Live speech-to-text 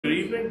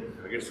evening.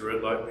 I guess the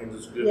red light means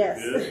it's good.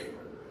 Yes.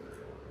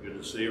 Good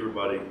to see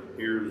everybody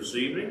here this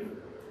evening.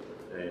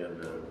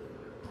 And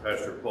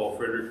Pastor Paul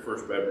Frederick,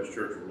 First Baptist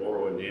Church of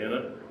Laurel,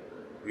 Indiana,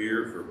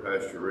 here for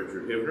Pastor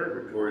Richard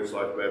Hivner, Victorious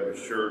Life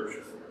Baptist Church,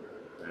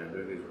 and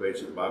doing these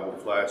basic Bible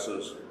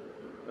classes.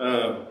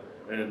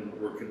 And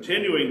we're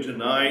continuing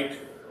tonight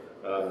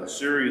a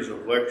series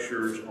of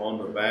lectures on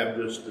the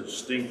Baptist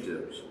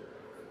distinctives.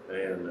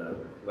 And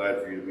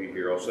glad for you to be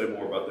here. I'll say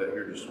more about that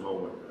here in just a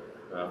moment.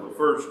 But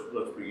first,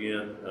 let's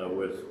begin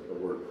with a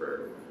word of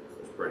prayer.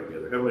 Let's pray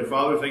together. Heavenly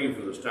Father, thank you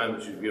for this time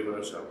that you've given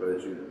us. I pray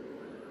that you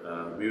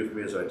be with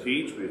me as I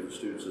teach, be with the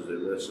students as they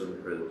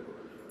listen. Pray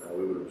that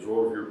we would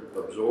absorb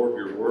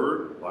your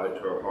word, apply it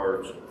to our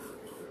hearts.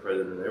 I pray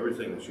that in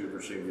everything that you've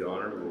received the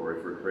honor and glory.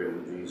 For pray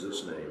in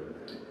Jesus' name.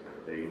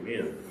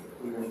 Amen.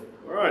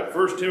 All right,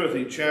 1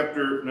 Timothy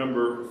chapter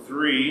number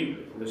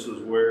 3. This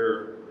is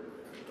where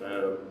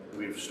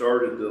we've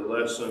started the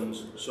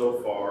lessons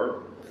so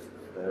far.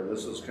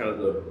 This is kind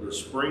of the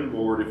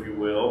springboard, if you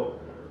will,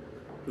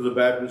 to the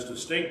Baptist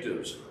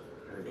distinctives.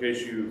 In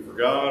case you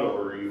forgot,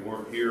 or you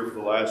weren't here for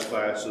the last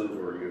classes,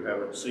 or you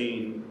haven't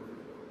seen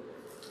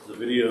the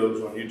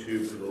videos on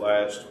YouTube for the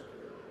last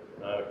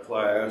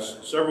class,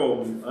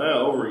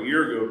 over a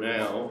year ago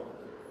now,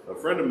 a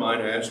friend of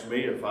mine asked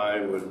me if I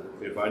knew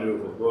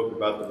of a book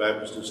about the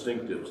Baptist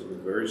distinctives. It was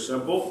very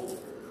simple.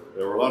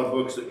 There were a lot of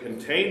books that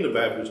contain the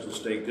Baptist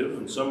distinctives,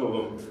 and some of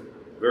them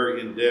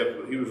very in-depth,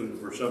 but he was looking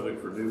for something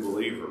for new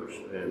believers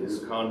and new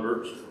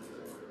converts.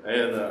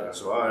 And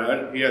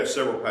so he has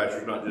several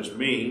pastors, not just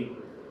me,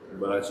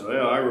 but I said,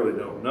 well, I really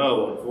don't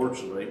know,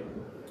 unfortunately.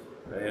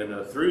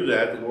 And through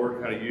that, the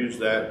Lord kind of used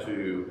that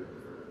to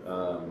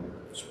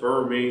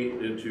spur me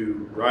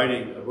into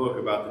writing a book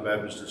about the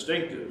Baptist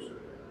distinctives.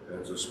 And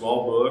it's a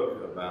small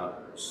book,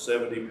 about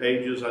 70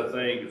 pages, I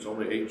think. It's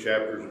only 8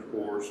 chapters, of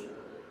course.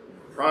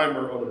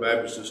 Primer on the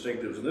Baptist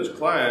distinctives. And this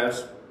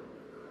class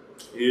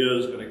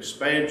is an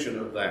expansion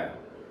of that.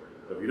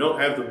 If you don't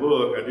have the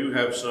book, I do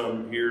have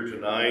some here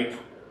tonight.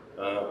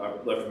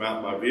 I've left them out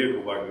in my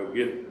vehicle, but I can go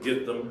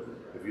get them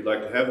if you'd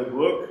like to have the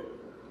book.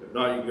 If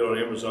not, you can go on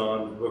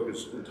Amazon. The book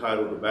is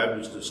entitled The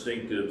Baptist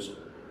Distinctives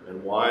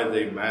and Why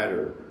They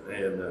Matter.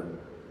 And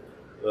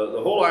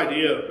the whole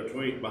idea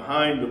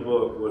behind the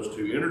book was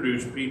to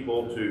introduce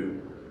people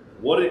to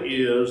what it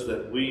is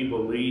that we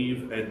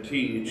believe and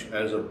teach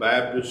as a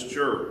Baptist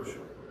church.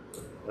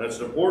 That's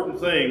an important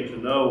thing to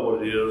know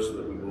what it is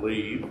that we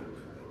believe,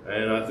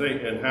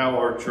 and how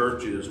our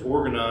church is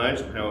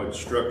organized and how it's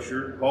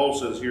structured. Paul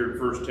says here in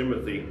 1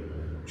 Timothy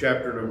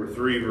chapter number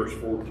 3, verse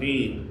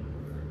 14,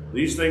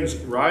 "These things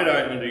write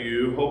I unto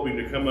you, hoping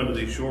to come unto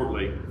thee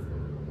shortly.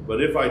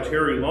 But if I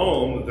tarry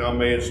long, that thou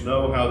mayest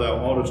know how thou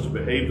oughtest to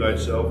behave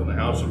thyself in the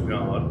house of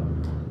God,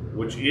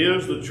 which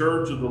is the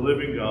church of the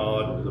living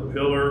God, the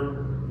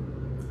pillar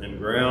and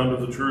ground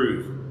of the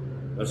truth."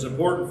 That's an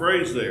important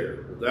phrase there.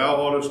 Thou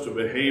oughtest to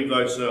behave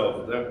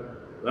thyself.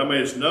 Thou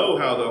mayest know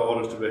how thou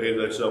oughtest to behave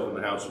thyself in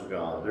the house of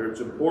God. It's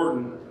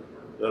important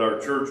that our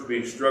church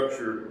be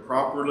structured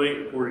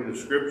properly according to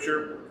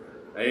Scripture,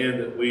 and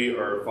that we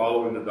are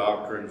following the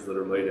doctrines that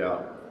are laid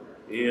out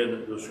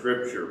in the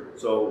Scripture.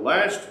 So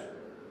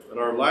in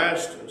our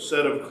last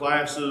set of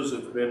classes,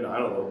 it's been,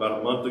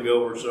 about a month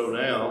ago or so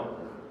now,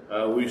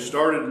 we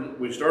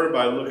started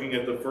by looking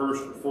at the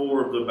first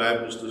 4 of the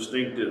Baptist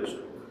distinctives.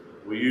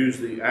 We use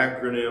the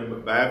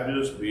acronym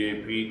Baptist,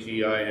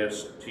 B-A-P-T-I-S-T-S,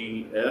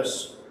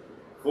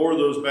 for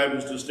those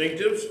Baptist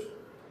distinctives.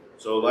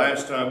 So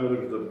last time we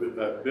looked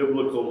at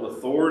biblical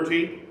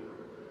authority,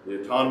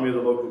 the autonomy of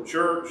the local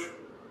church,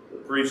 the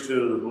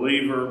priesthood of the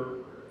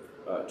believer,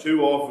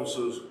 2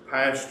 offices,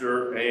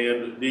 pastor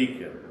and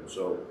deacon.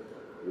 So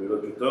we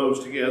looked at those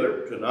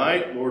together.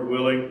 Tonight, Lord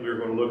willing, we're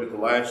going to look at the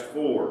last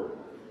 4.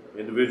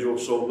 Individual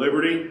soul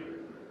liberty,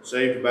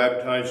 saved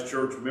baptized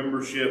church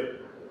membership,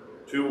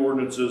 2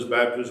 ordinances,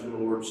 baptism and the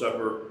Lord's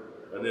Supper,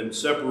 and then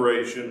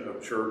separation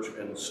of church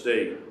and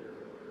state.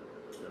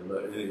 And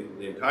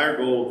the entire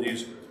goal of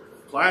these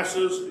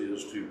classes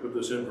is to put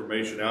this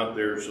information out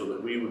there so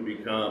that we would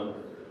become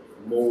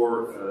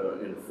more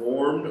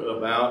informed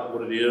about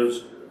what it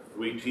is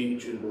we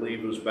teach and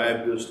believe as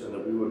Baptists, and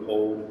that we would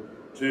hold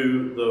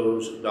to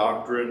those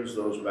doctrines,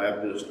 those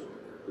Baptist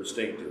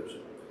distinctives.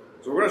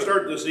 So we're going to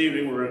start this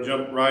evening. We're going to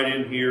jump right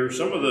in here.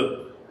 Some of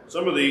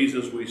these,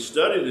 as we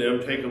study them,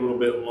 take a little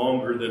bit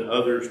longer than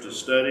others to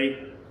study,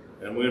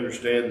 and we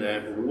understand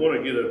that. But we want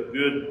to get a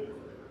good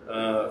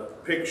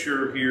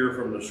picture here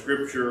from the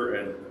Scripture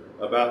and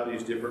about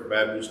these different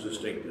Baptist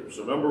distinctives.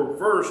 So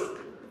first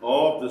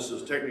off, this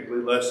is technically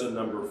lesson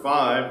number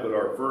 5, but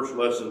our first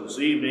lesson this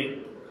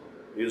evening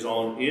is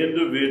on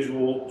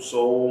individual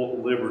soul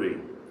liberty.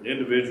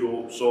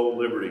 Individual soul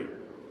liberty.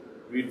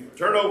 If you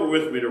turn over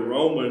with me to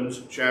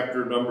Romans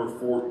chapter number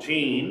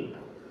 14,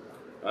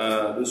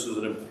 this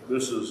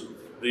is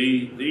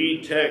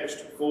the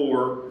text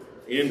for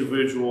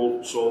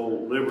individual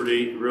soul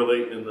liberty,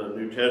 really, in the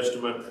New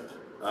Testament,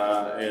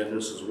 and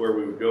this is where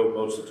we would go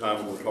most of the time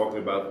when we're talking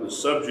about this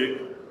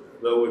subject,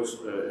 though it's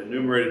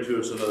enumerated to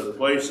us in other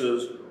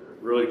places,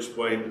 really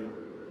explained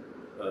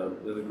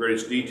in the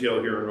greatest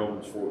detail here in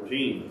Romans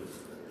 14.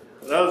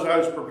 And as I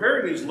was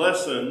preparing these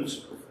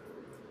lessons,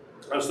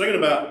 I was thinking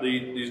about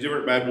these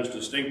different Baptist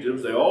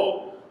distinctives. They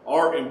all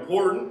are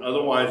important,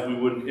 otherwise we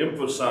wouldn't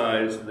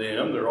emphasize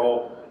them. They're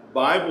all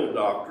Bible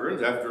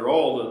doctrines. After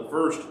all, the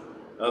first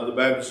of the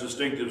Baptist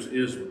distinctives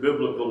is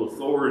biblical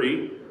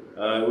authority.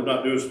 It would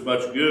not do us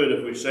much good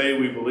if we say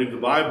we believe the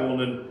Bible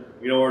and then,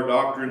 our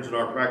doctrines and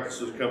our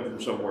practices come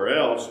from somewhere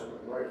else.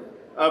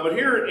 But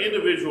here in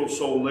individual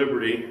soul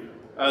liberty,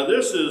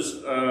 this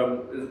is,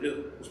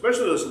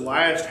 especially this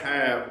last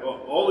half,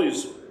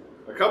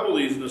 a couple of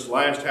these in this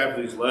last half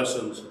of these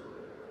lessons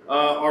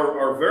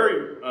are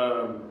very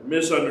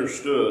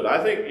misunderstood.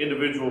 I think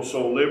individual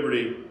soul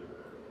liberty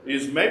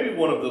is maybe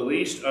one of the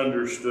least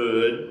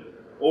understood,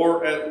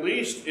 or at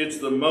least it's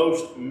the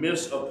most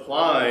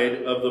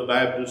misapplied of the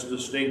Baptist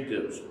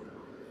distinctives.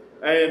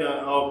 And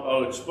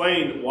I'll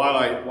explain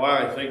why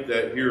I think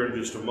that here in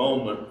just a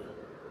moment.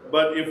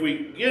 But if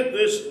we get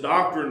this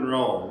doctrine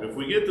wrong, if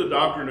we get the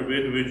doctrine of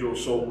individual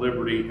soul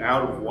liberty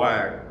out of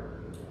whack,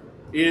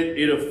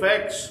 it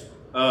affects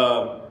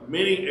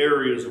many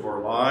areas of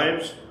our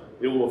lives.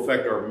 It will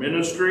affect our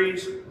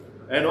ministries,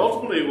 and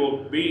ultimately it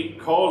will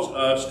cause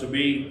us to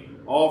be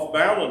off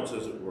balance,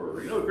 as it were.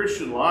 The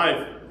Christian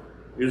life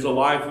is a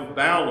life of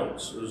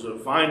balance. It's a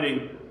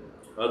finding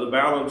the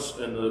balance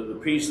and the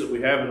peace that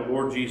we have in the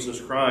Lord Jesus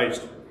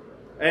Christ.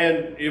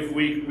 And if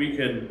we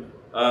can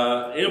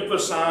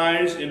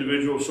emphasize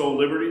individual soul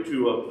liberty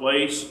to a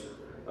place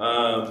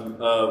of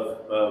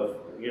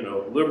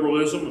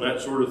liberalism and that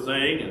sort of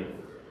thing,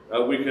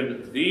 and we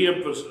can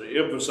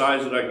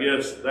de-emphasize it, I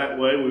guess, that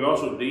way. We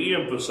also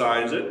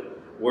de-emphasize it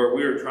where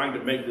we are trying to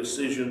make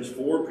decisions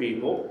for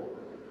people.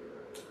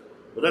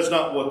 But that's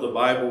not what the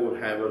Bible would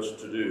have us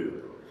to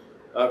do.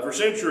 For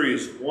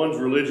centuries, one's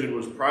religion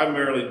was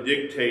primarily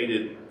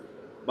dictated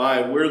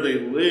by where they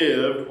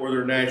lived or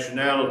their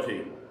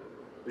nationality.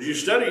 As you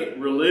study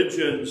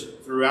religions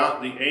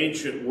throughout the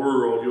ancient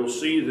world, you'll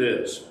see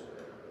this.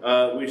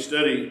 We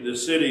study the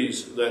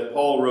cities that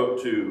Paul wrote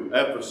to,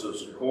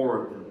 Ephesus and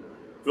Corinth and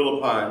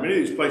Philippi. Many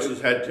of these places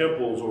had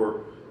temples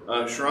or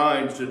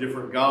shrines to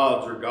different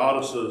gods or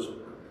goddesses.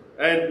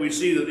 And we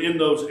see that in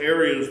those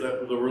areas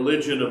that the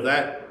religion of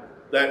that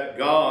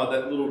God,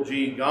 that little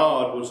g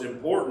God, was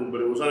important, but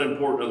it was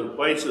unimportant in other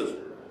places.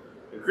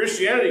 And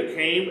Christianity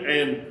came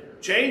and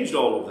changed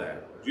all of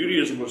that.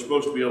 Judaism was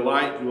supposed to be a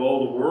light to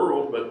all the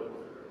world, but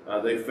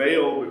they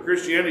failed. But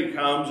Christianity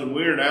comes, and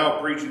we are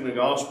now preaching the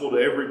gospel to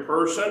every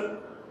person,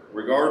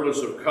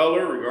 regardless of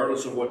color,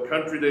 regardless of what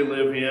country they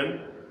live in.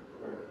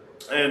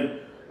 And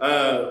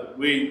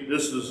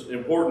this is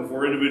important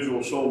for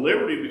individual soul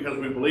liberty because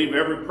we believe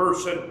every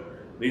person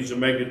needs to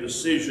make a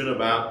decision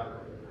about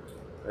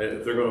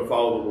if they're going to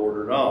follow the Lord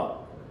or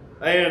not.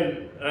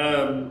 And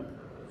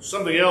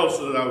something else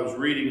that I was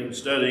reading and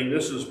studying,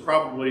 this is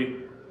probably,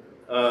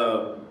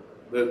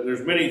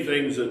 there's many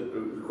things that,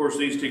 of course,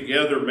 these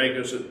together make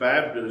us as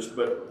Baptists,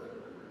 but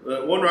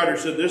one writer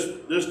said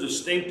this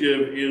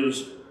distinctive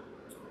is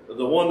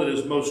the one that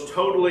is most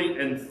totally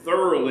and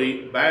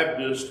thoroughly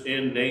Baptist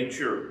in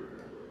nature.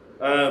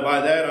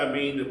 By that I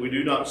mean that we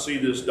do not see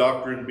this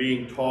doctrine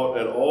being taught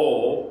at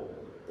all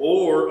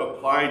or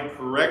applied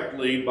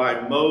correctly by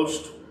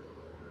most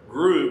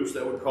groups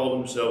that would call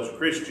themselves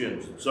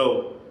Christians.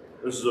 So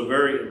this is a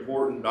very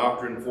important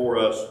doctrine for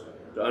us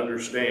to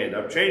understand.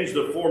 I've changed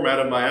the format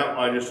of my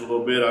outline just a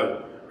little bit.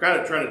 I'm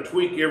kind of trying to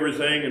tweak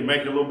everything and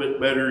make it a little bit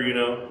better,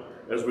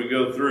 as we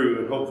go through,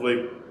 and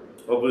hopefully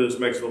this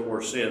makes a little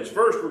more sense.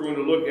 First, we're going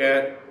to look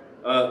at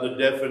the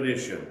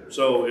definition.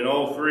 So in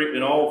all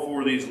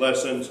four of these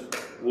lessons,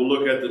 we'll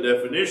look at the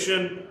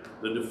definition,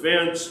 the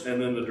defense, and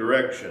then the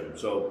direction.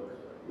 So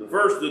the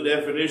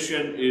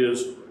definition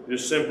is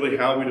just simply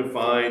how we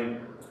define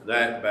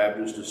that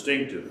Baptist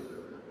distinctive.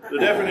 The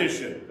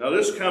definition. Now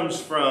this comes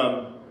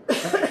from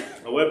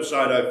a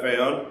website I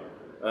found,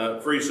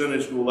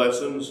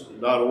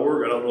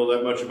 freesundaysschoollessons.org. I don't know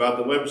that much about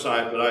the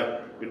website, but I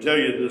can tell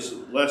you this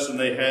lesson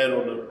they had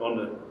on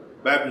the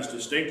Baptist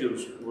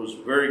distinctives was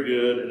very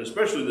good, and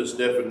especially this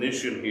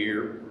definition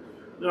here.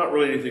 Not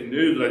really anything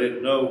new that I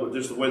didn't know, but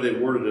just the way they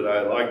worded it,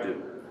 I liked it.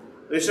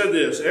 They said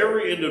this: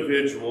 every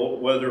individual,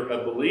 whether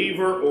a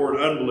believer or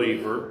an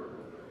unbeliever,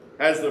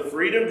 has the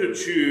freedom to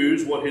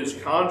choose what his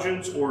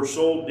conscience or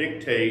soul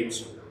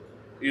dictates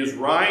is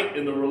right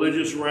in the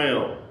religious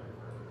realm.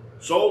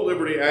 Soul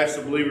liberty asks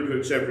the believer to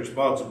accept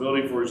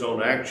responsibility for his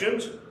own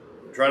actions,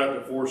 try not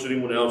to force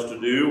anyone else to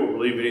do or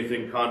believe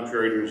anything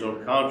contrary to his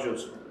own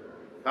conscience.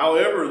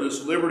 However,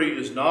 this liberty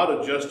is not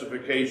a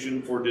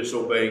justification for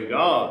disobeying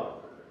God.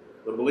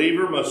 The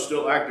believer must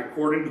still act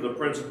according to the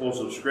principles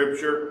of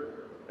Scripture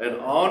and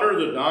honor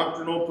the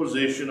doctrinal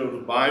position of the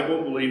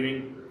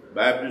Bible-believing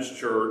Baptist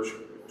Church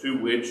to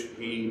which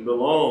he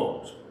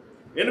belongs.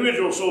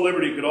 Individual soul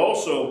liberty could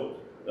also,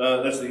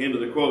 that's the end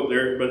of the quote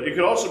there, but it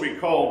could also be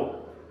called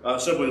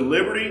simply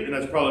liberty, and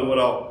that's probably what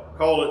I'll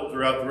call it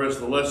throughout the rest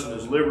of the lesson,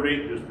 is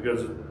liberty, just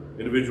because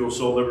individual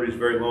soul liberty is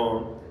very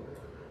long.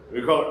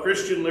 We call it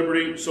Christian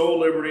liberty,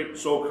 soul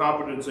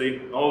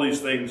competency. All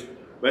these things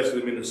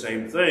basically mean the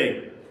same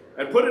thing.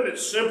 And put in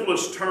its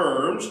simplest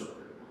terms,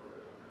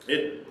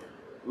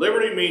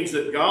 liberty means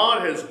that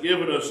God has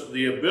given us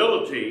the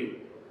ability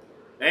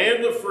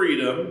and the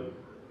freedom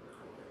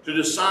to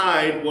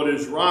decide what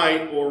is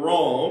right or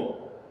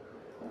wrong,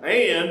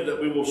 and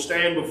that we will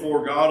stand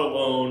before God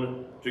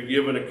alone to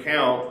give an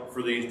account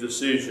for these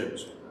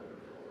decisions.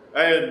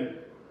 And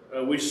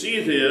we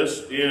see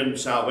this in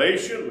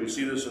salvation. We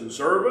see this in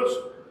service.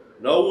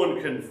 No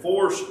one can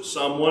force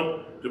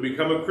someone to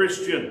become a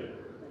Christian.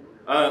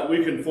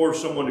 We can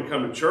force someone to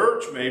come to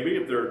church, maybe,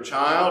 if they're a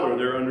child or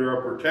they're under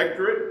our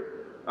protectorate.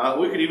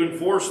 We could even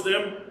force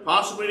them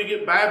possibly to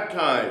get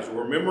baptized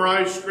or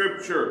memorize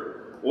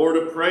Scripture or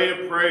to pray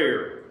a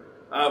prayer.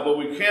 But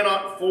we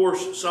cannot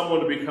force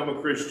someone to become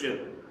a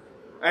Christian.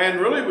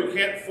 And really, we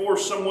can't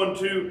force someone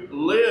to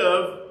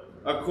live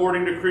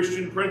according to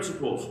Christian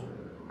principles.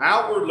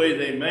 Outwardly,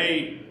 they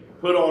may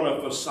put on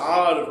a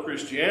facade of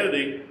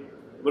Christianity,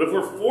 but if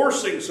we're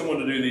forcing someone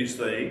to do these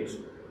things,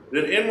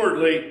 then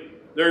inwardly,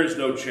 there is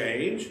no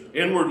change.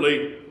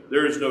 Inwardly,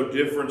 there is no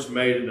difference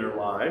made in their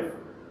life.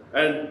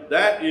 And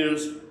that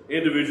is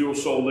individual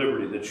soul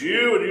liberty, that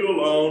you and you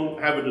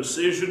alone have a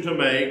decision to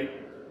make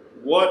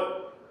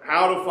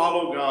how to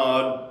follow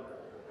God,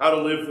 how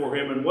to live for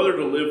Him, and whether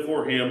to live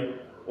for Him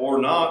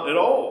or not at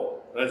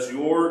all. That's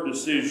your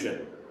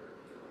decision.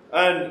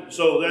 And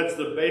so that's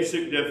the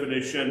basic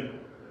definition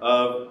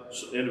of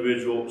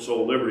individual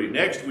soul liberty.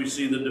 Next, we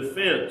see the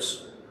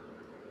defense.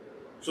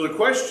 So the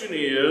question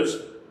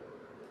is,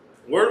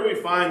 where do we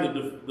find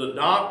the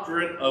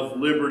doctrine of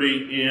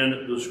liberty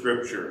in the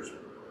Scriptures?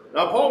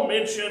 Now, Paul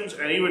mentions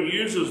and even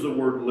uses the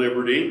word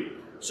liberty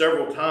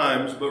several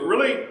times, but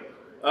really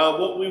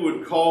what we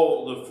would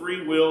call the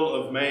free will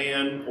of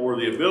man, or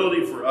the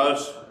ability for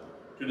us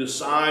to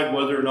decide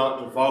whether or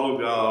not to follow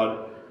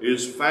God,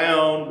 is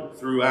found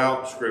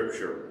throughout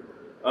Scripture.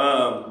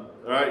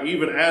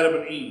 Even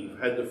Adam and Eve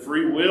had the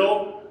free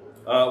will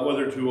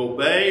whether to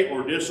obey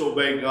or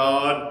disobey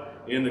God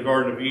in the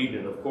Garden of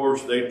Eden. Of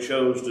course, they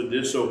chose to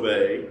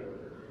disobey.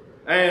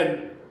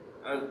 And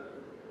God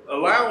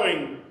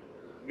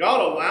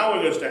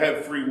allowing us to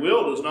have free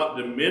will does not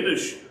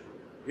diminish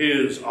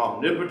His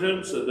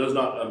omnipotence. It does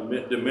not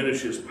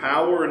diminish His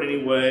power in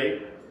any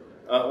way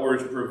or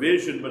His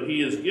provision, but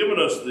He has given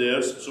us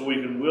this so we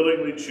can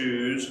willingly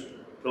choose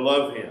to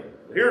love Him.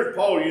 Here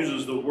Paul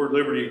uses the word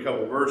liberty in a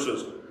couple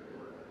verses.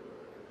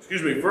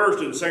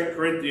 First in 2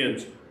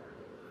 Corinthians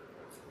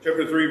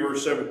chapter 3,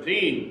 verse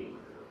 17.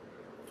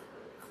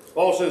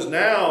 Paul says,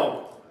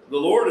 "Now the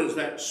Lord is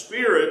that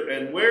Spirit,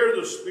 and where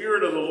the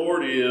Spirit of the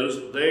Lord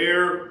is,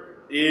 there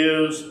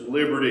is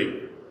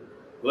liberty."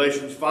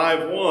 Galatians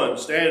 5:1,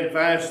 "Stand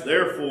fast,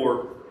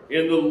 therefore,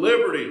 in the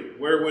liberty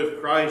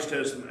wherewith Christ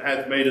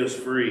hath made us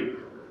free,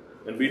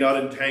 and be not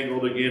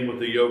entangled again with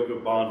the yoke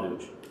of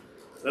bondage."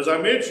 As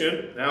I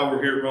mentioned, now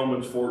we're here at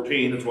Romans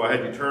 14. That's why I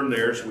had you turn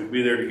there, so we'd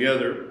be there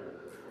together.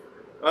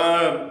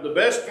 The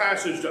best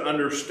passage to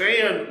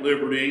understand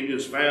liberty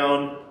is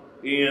found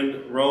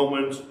in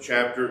Romans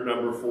chapter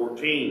number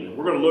 14.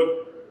 We're going to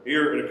look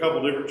here at a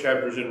couple different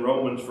chapters in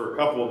Romans for a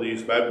couple of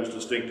these Baptist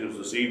distinctives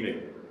this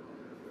evening.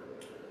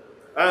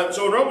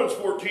 So in Romans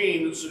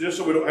 14, just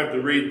so we don't have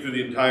to read through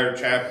the entire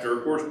chapter,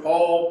 of course,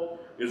 Paul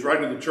is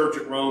writing to the church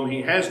at Rome.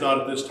 He has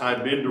not at this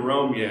time been to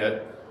Rome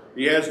yet.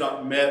 He has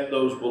not met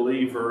those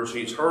believers.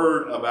 He's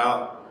heard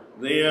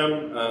about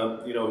them.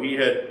 He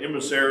had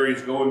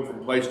emissaries going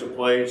from place to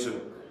place,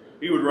 and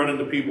he would run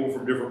into people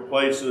from different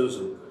places.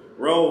 And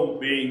Rome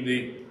being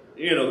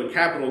the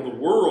capital of the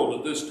world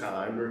at this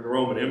time during the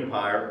Roman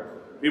Empire,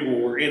 people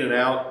were in and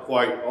out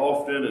quite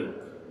often and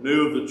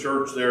knew of the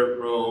church there at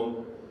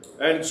Rome.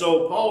 And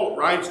so Paul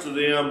writes to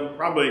them,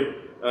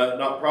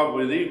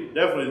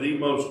 definitely the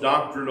most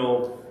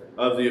doctrinal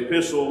of the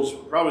epistles,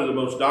 probably the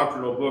most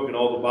doctrinal book in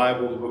all the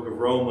Bible, the book of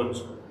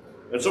Romans.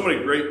 And so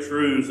many great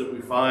truths that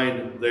we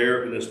find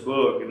there in this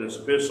book, in this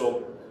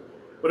epistle.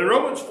 But in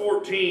Romans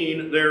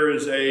 14, there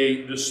is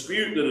a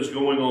dispute that is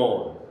going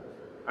on.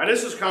 And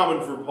this is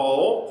common for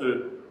Paul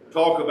to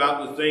talk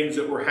about the things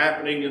that were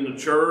happening in the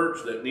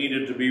church that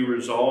needed to be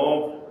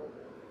resolved.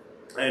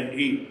 And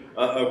he,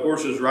 of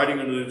course, is writing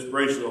under the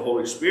inspiration of the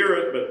Holy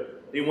Spirit,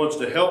 but he wants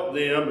to help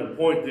them and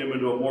point them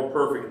into a more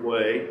perfect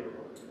way.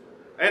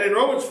 And in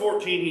Romans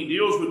 14, he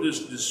deals with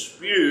this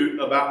dispute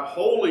about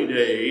holy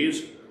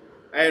days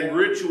and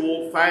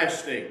ritual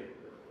fasting.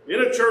 In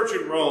a church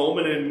in Rome,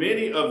 and in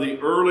many of the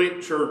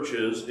early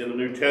churches in the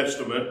New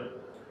Testament,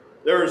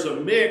 there is a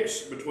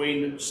mix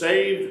between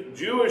saved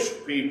Jewish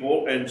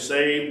people and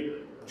saved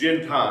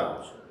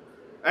Gentiles.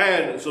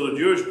 And so the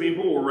Jewish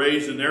people were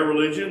raised in their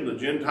religion. The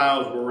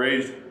Gentiles were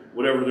raised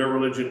whatever their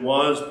religion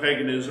was,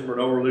 paganism or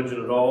no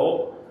religion at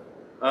all.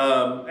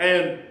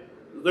 And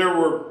there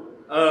were,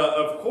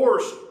 of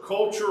course,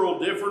 cultural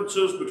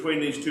differences between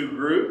these two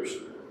groups.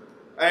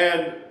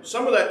 And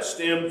some of that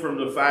stemmed from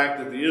the fact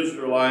that the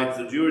Israelites,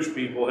 the Jewish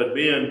people, had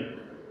been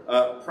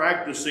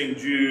practicing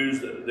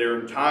Jews their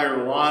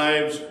entire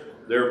lives.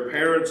 Their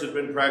parents had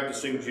been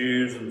practicing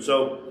Jews. And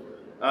so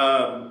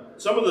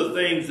some of the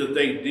things that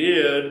they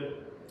did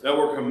that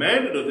were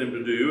commanded of them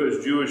to do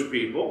as Jewish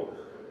people,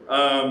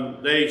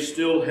 they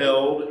still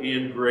held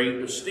in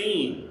great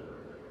esteem.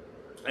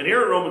 And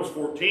here in Romans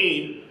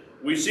 14,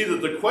 we see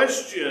that the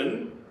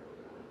question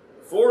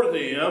for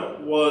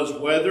them was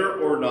whether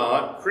or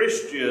not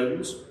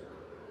Christians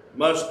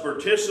must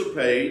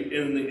participate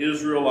in the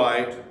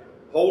Israelite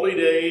holy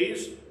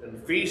days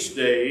and feast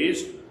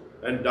days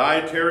and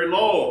dietary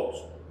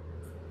laws.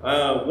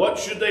 What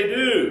should they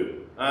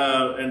do?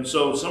 And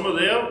so some of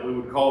them, we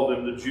would call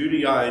them the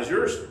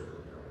Judaizers,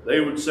 they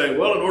would say,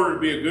 well, in order to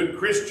be a good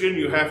Christian,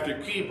 you have to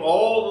keep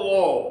all the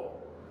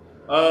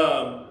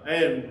law.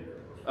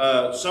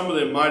 Some of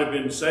them might have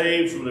been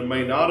saved, some of them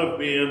may not have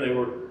been.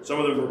 Some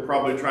of them were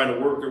probably trying to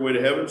work their way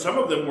to heaven. Some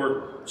of them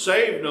were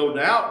saved, no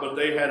doubt, but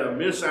they had a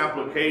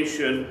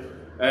misapplication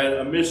and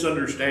a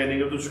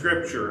misunderstanding of the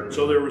Scripture. And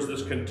so there was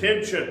this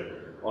contention.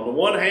 On the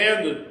one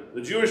hand, the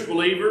Jewish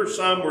believers,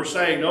 some were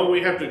saying, no,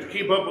 we have to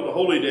keep up with the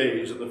holy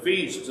days and the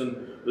feasts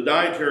and the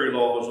dietary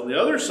laws. On the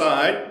other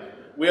side,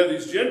 we have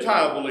these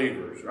Gentile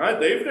believers, right?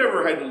 They've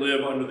never had to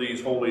live under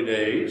these holy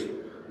days.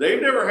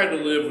 They've never had to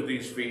live with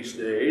these feast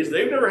days.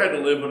 They've never had to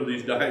live under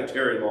these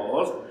dietary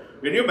laws.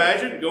 Can you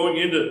imagine going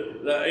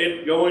into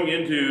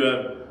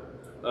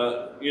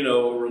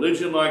a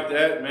religion like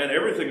that? Man,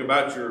 everything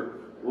about your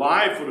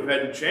life would have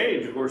had to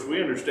change. Of course, we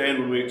understand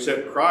when we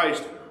accept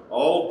Christ,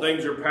 all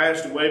things are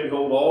passed away.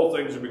 Behold, all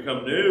things have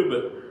become new.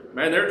 But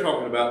man, they're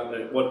talking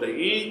about what they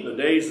eat, the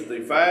days that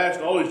they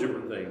fast, all these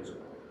different things.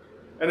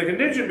 And the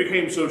contention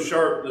became so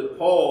sharp that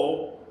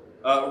Paul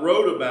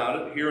wrote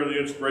about it here in the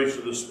inspiration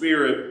of the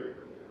Spirit.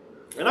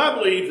 And I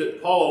believe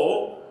that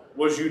Paul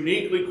was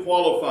uniquely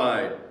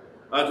qualified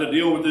to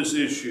deal with this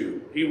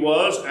issue. He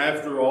was,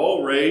 after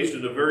all, raised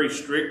in a very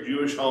strict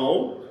Jewish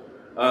home.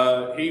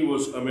 He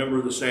was a member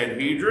of the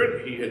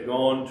Sanhedrin. He had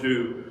gone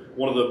to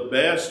one of the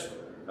best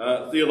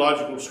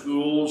theological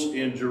schools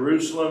in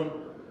Jerusalem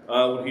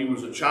when he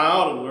was a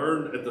child and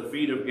learned at the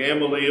feet of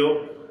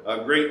Gamaliel,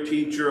 a great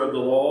teacher of the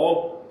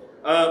law.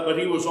 But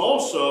he was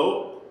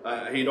also,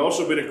 he'd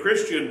also been a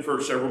Christian for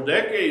several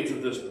decades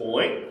at this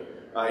point.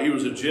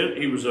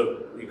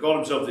 He called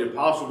himself the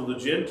apostle to the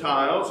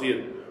Gentiles. He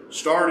had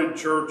started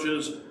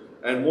churches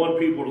and won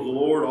people to the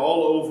Lord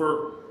all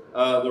over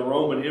the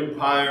Roman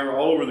Empire,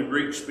 all over the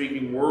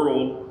Greek-speaking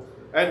world.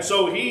 And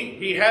so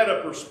he had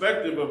a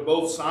perspective of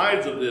both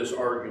sides of this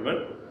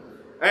argument.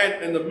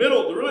 And in the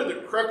middle, really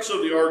the crux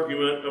of the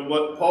argument and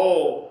what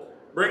Paul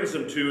brings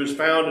them to is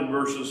found in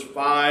verses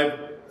 5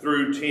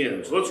 through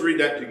 10. So let's read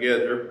that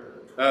together.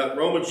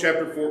 Romans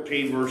chapter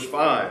 14, verse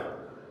 5.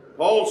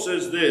 Paul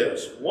says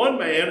this, one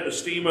man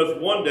esteemeth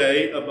one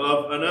day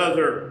above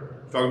another.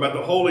 He's talking about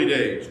the holy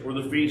days or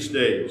the feast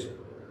days.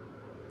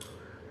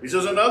 He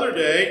says, another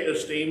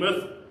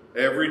esteemeth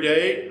every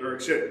day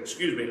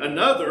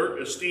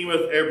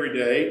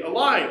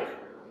alike.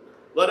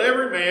 Let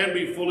every man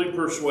be fully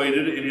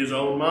persuaded in his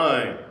own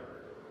mind.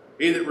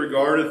 He that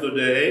regardeth the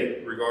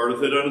day,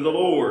 regardeth it unto the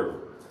Lord.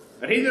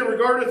 And he that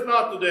regardeth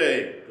not the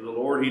day, to the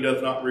Lord he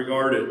doth not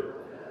regard it.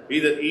 He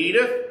that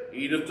eateth,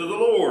 eateth to the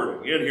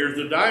Lord. Again, here's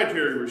the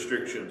dietary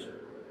restrictions.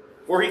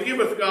 For he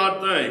giveth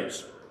God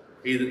thanks.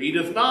 He that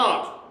eateth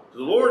not, to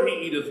the Lord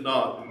he eateth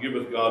not, and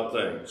giveth God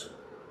thanks.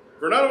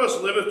 For none of us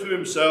liveth to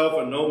himself,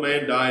 and no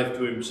man dieth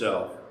to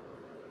himself.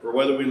 For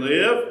whether we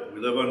live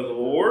unto the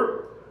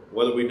Lord.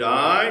 Whether we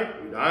die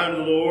unto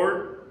the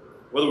Lord.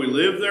 Whether we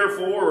live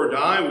therefore or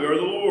die, we are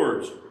the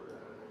Lord's.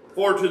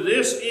 For to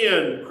this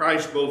end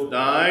Christ both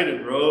died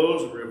and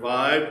rose and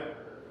revived,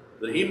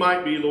 that he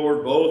might be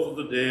Lord both of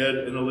the dead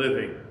and the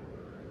living.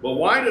 But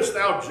why dost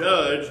thou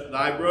judge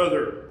thy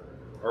brother?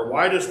 Or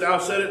why dost thou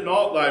set at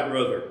naught thy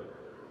brother?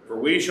 For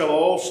we shall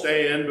all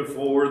stand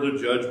before the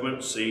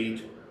judgment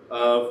seat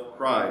of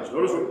Christ.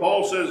 Notice what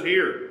Paul says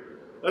here.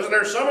 Listen,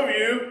 there's some of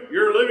you,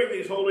 you're living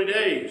these holy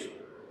days.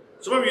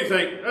 Some of you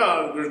think,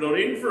 oh, there's no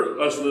need for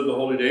us to live the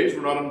holy days.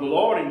 We're not under the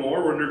law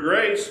anymore. We're under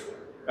grace.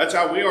 That's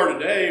how we are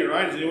today,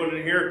 right? Has anyone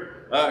in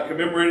here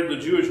commemorated the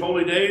Jewish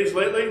holy days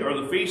lately, or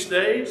the feast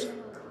days?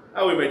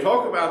 We may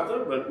talk about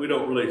them, but we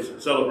don't really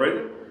celebrate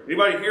them.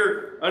 Anybody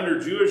here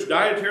under Jewish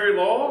dietary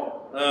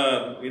law?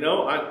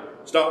 I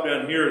stopped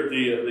down here at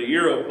the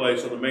Gyro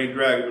place on the main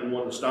drag. I've been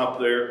wanting to stop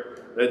there.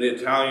 They had the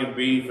Italian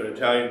beef and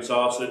Italian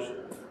sausage,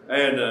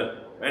 and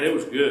it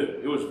was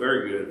good. It was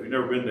very good. If you've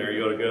never been there,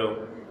 you ought to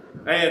go.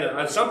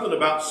 And something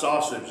about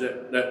sausage,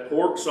 that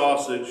pork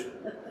sausage,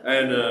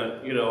 and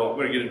I'm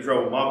going to get in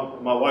trouble.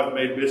 My wife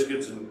made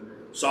biscuits and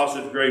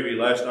sausage gravy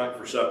last night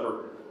for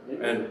supper,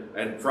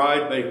 and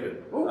fried bacon.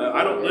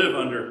 I don't live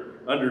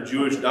under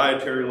Jewish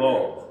dietary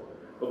laws.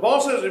 But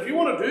Paul says if you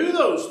want to do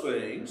those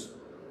things,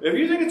 if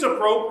you think it's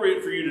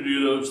appropriate for you to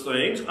do those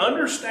things,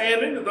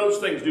 understanding that those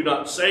things do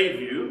not save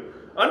you,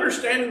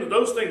 understanding that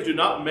those things do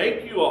not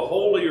make you a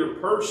holier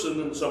person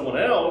than someone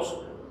else,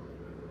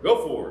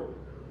 go for it.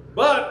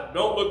 But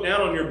don't look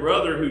down on your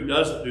brother who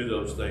doesn't do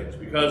those things,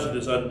 because it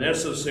is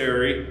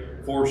unnecessary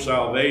for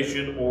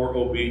salvation or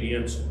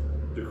obedience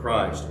to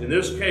Christ. In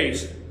this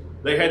case,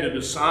 they had to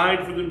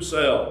decide for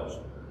themselves.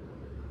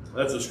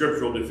 That's a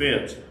scriptural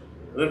defense.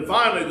 And then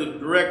finally, the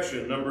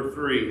direction, number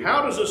 3.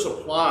 How does this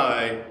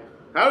apply?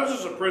 How does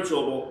this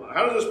principle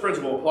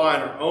apply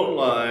in our own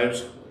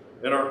lives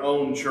and our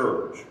own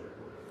church?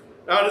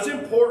 Now, it is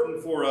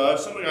important for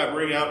us, something I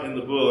bring out in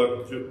the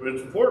book,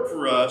 it's important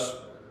for us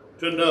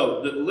to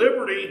note that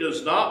liberty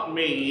does not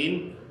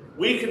mean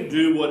we can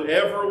do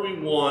whatever we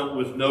want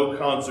with no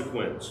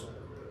consequence.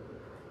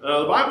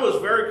 The Bible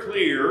is very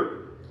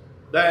clear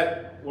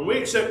that when we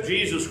accept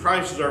Jesus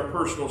Christ as our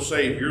personal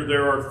Savior,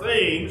 there are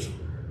things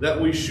that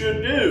we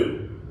should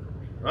do,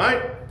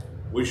 right?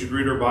 We should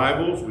read our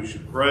Bibles, we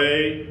should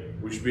pray,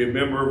 we should be a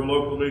member of a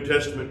local New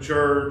Testament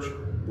church,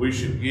 we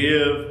should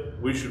give,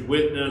 we should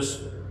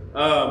witness,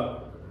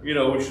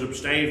 we should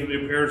abstain from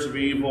the appearance of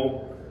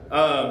evil.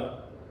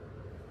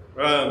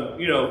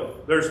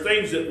 There's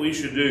things that we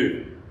should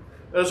do.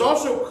 It's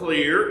also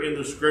clear in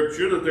the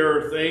Scripture that there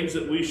are things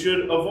that we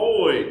should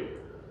avoid.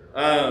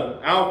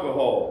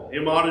 Alcohol,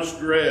 immodest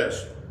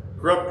dress,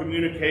 corrupt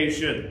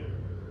communication,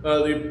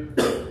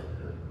 the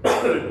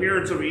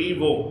appearance of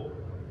evil,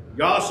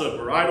 gossip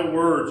or idle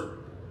words,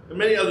 and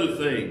many other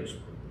things.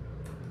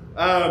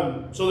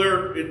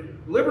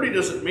 Liberty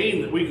doesn't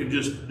mean that we can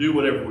just do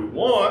whatever we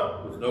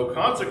want with no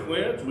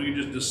consequence. We can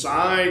just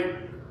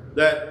decide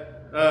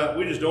that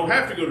we just don't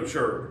have to go to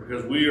church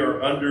because we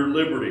are under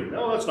liberty.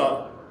 No, that's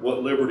not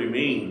what liberty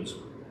means.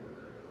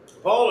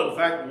 Paul, in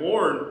fact,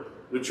 warned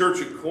the church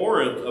at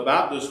Corinth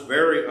about this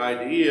very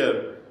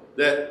idea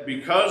that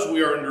because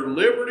we are under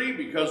liberty,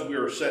 because we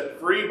are set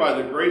free by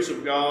the grace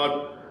of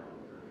God,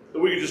 that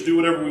we can just do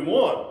whatever we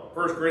want.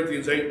 1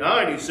 Corinthians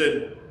 8:9, he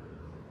said,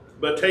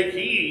 "But take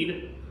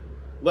heed,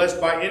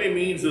 lest by any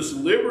means this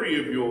liberty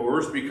of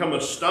yours become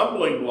a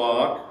stumbling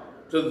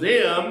block to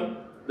them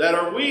that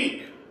are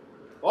weak."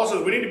 Paul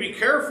says we need to be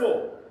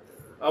careful.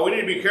 We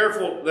need to be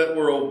careful that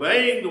we're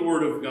obeying the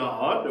Word of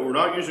God, that we're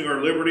not using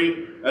our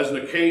liberty as an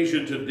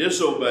occasion to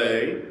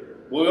disobey.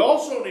 We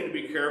also need to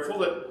be careful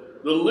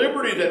that the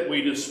liberty that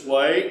we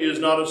display is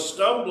not a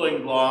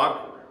stumbling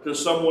block to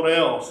someone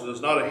else. It is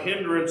not a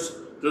hindrance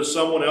to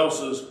someone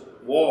else's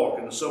walk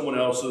and to someone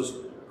else's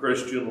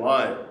Christian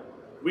life.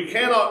 We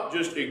cannot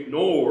just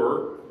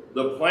ignore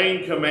the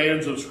plain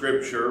commands of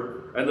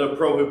Scripture and the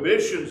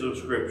prohibitions of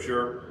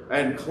Scripture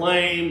and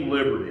claim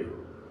liberty.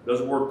 It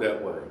doesn't work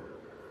that way.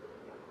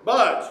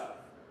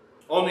 But,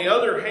 on the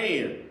other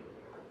hand,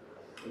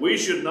 we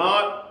should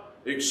not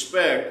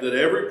expect that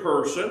every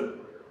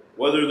person,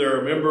 whether they're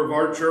a member of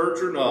our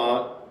church or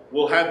not,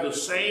 will have the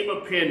same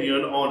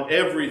opinion on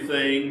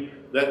everything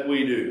that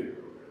we do.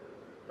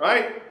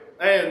 Right?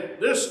 And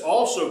this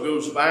also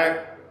goes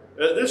back,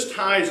 this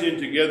ties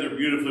in together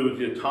beautifully with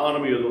the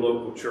autonomy of the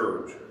local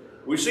church.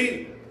 We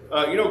see,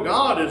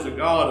 God is a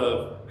God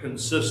of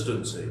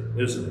consistency,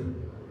 isn't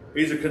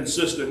he? He's a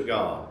consistent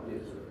God.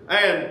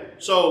 And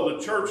so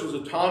the church is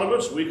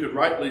autonomous. We could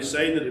rightly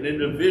say that an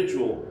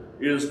individual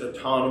is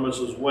autonomous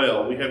as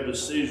well. We have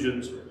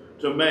decisions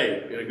to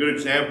make. And a good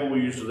example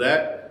we use of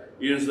that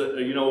is that,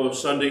 a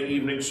Sunday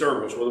evening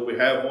service, whether we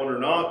have one or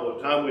not,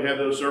 what time we have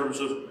those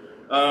services,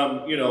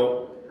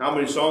 how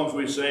many songs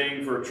we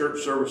sing for a church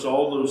service,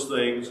 all those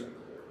things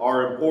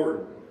are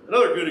important.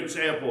 Another good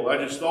example I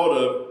just thought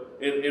of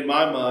in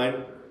my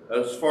mind,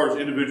 as far as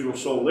individual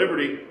soul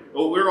liberty,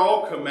 we're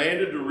all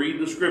commanded to read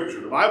the Scripture.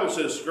 The Bible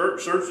says,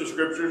 search the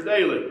Scriptures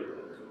daily.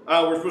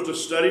 We're supposed to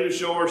study to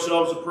show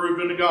ourselves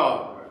approved unto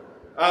God.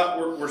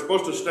 We're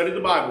supposed to study the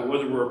Bible,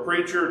 whether we're a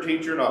preacher or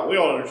teacher or not. We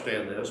all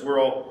understand this. We're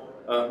all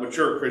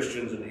mature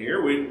Christians in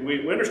here.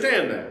 We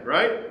understand that,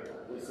 right?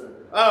 Yes, sir.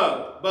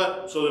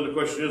 So then the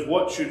question is,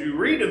 what should you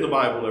read in the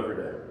Bible every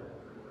day?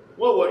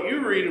 Well, what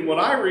you read and what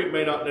I read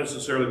may not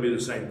necessarily be the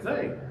same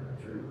thing.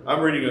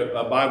 I'm reading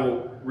a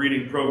Bible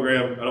reading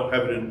program. I don't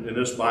have it in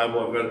this Bible.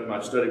 I've got my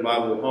study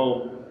Bible at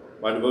home,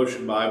 my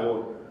devotion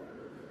Bible.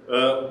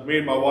 Me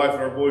and my wife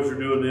and our boys are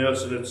doing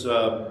this, and it's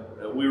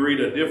we read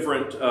a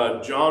different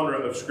genre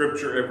of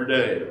Scripture every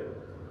day.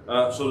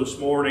 So this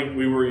morning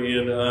we were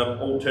in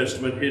Old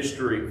Testament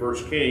history,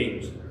 1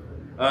 Kings.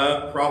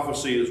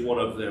 Prophecy is one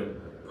of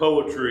them.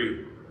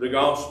 Poetry, the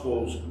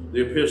Gospels,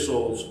 the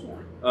Epistles,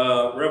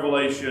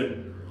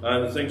 Revelation,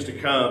 the things to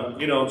come.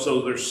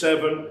 So there's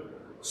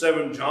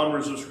seven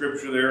genres of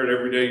Scripture there, and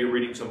every day you're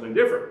reading something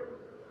different.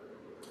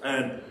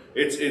 And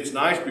it's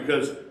nice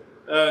because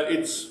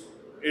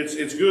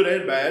it's good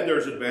and bad.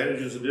 There's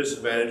advantages and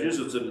disadvantages.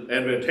 It's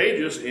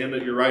advantageous in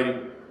that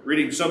you're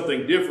reading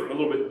something different, a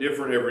little bit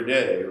different every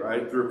day,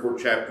 right? 3 or 4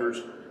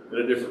 chapters in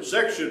a different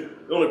section.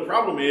 The only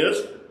problem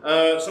is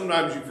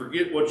sometimes you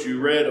forget what you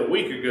read a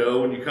week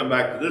ago when you come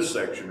back to this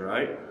section,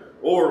 right?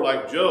 Or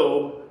like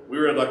Job, we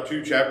read like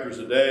 2 chapters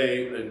a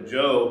day in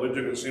Job.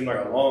 It seemed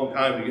like a long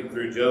time to get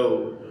through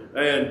Job.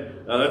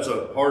 And that's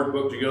a hard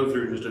book to go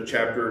through, just a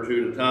chapter or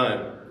 2 at a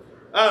time.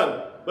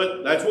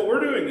 But that's what we're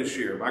doing this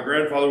year. My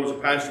grandfather was a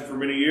pastor for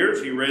many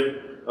years. He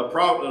read a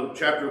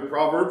chapter of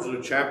Proverbs and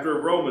a chapter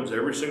of Romans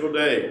every single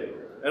day.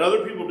 And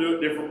other people do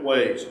it different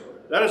ways.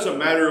 That is a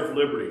matter of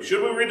liberty.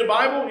 Should we read the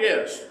Bible?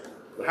 Yes.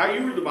 But how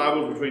you read the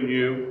Bible is between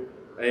you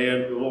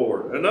and the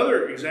Lord.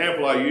 Another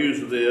example I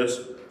use of this,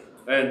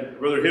 and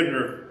Brother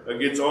Hivner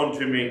gets on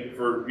to me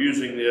for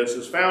using this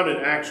is found in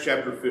Acts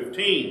chapter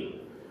 15.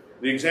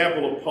 The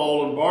example of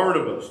Paul and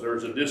Barnabas.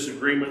 There's a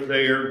disagreement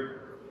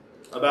there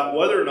about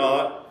whether or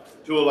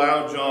not to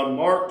allow John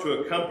Mark to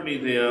accompany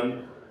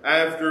them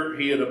after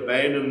he had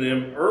abandoned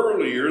them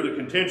earlier. The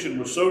contention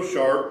was so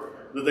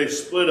sharp that they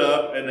split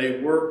up and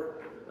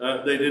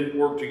they didn't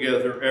work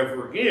together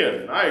ever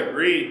again. And I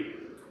agree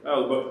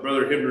with what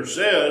Brother Hivner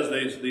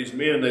says. These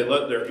men, they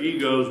let their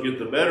egos get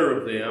the better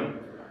of them,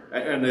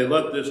 and they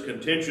let this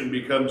contention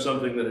become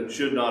something that it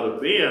should not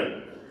have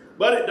been.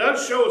 But it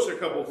does show us a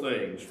couple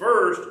things.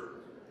 First,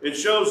 it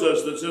shows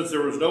us that since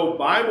there was no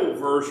Bible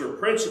verse or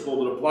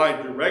principle that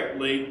applied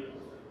directly,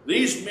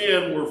 these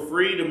men were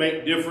free to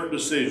make different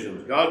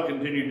decisions. God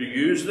continued to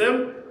use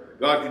them.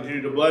 God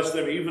continued to bless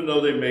them even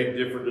though they made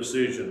different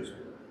decisions.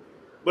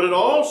 But it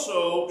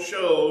also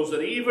shows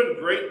that even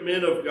great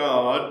men of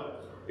God,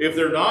 if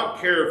they're not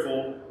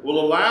careful, will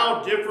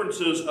allow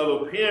differences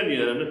of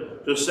opinion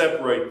to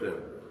separate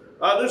them.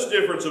 This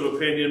difference of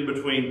opinion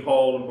between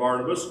Paul and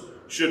Barnabas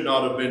should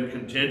not have been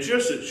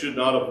contentious. It should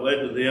not have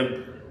led to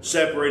them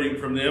separating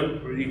from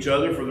each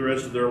other for the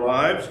rest of their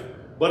lives,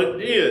 but it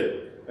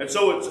did. And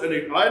so it's an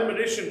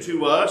admonition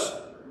to us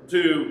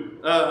to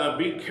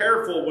be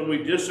careful when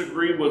we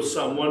disagree with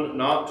someone,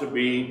 not to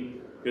be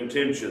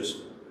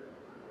contentious.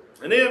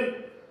 And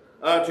then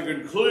to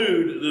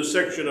conclude this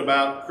section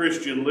about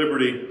Christian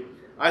liberty,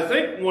 I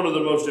think one of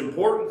the most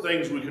important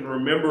things we can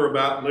remember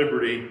about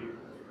liberty,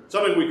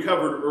 something we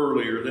covered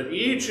earlier, that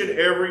each and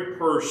every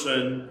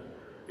person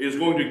is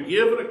going to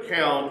give an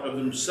account of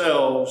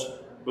themselves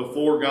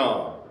before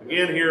God.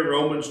 Again, here in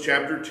Romans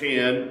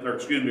 14,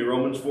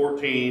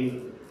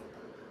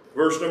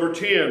 verse number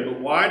 10. But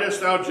why dost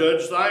thou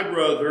judge thy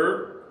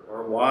brother,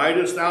 or why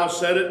dost thou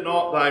set at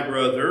naught thy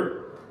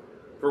brother?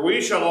 For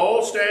we shall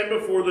all stand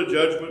before the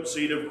judgment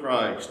seat of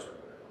Christ.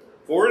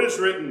 For it is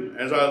written,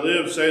 As I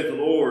live, saith the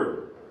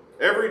Lord,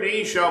 every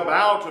knee shall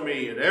bow to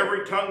me, and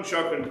every tongue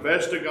shall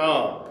confess to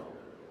God.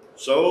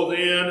 So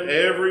then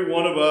every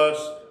one of us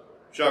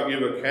shall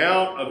give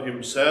account of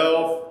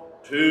himself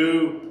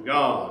to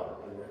God.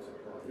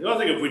 You know, I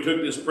think if we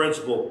took this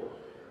principle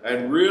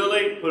and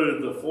really put it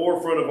at the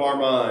forefront of our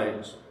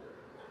minds,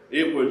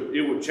 it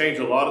would change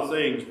a lot of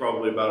things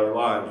probably about our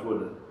lives,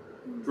 wouldn't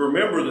it? To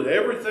remember that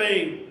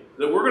everything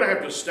that we're going to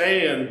have to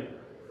stand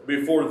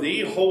before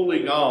the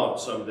holy God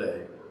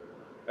someday,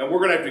 and we're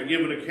going to have to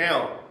give an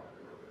account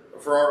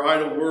for our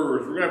idle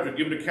words. We're going to have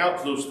to give an account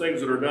for those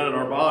things that are done in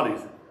our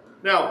bodies.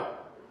 Now,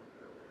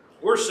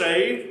 we're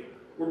saved.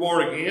 We're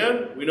born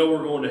again. We know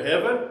we're going to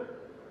heaven.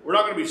 We're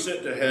not going to be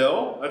sent to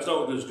hell. That's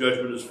not what this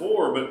judgment is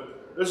for,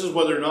 but this is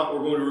whether or not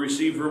we're going to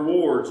receive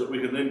rewards that we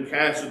can then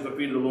cast at the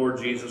feet of the Lord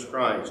Jesus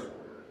Christ.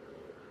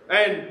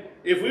 And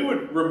if we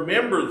would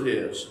remember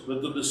this,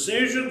 that the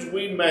decisions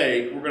we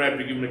make, we're going to have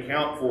to give an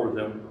account for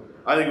them,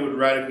 I think it would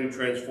radically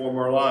transform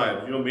our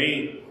lives. You know,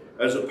 me,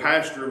 as a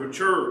pastor of a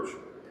church,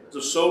 it's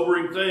a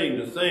sobering thing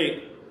to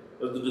think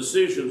of the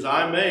decisions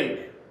I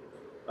make,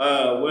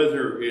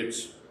 whether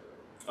it's,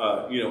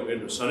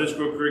 in the Sunday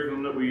school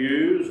curriculum that we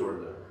use, or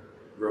the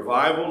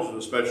revivals, or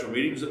the special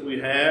meetings that we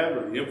have,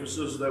 or the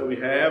emphasis that we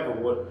have,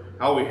 or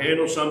how we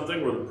handle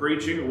something, or the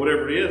preaching, or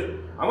whatever it is.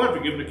 I'm going to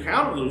have to give an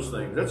account of those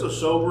things. That's a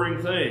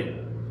sobering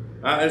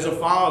thing. As a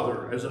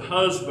father, as a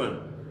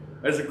husband,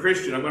 as a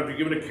Christian, I'm going to have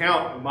to give an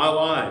account of my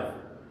life.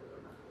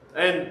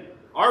 And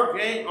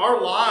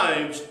our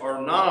lives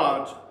are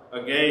not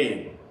a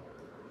game.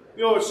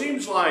 You know, it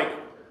seems like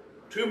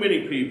too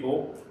many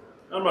people,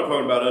 I'm not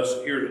talking about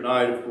us here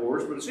tonight, of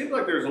course, but it seems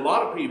like there's a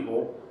lot of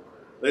people,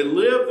 they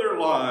live their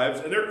lives,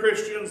 and they're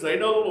Christians, they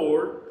know the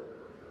Lord,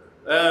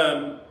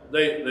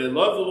 they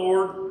love the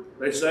Lord,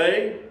 they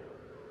say,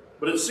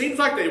 but it seems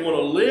like they want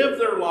to live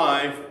their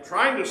life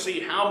trying to see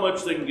how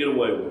much they can get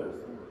away with,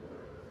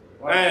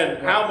 and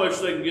how much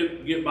they can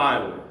get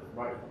by with.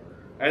 Right.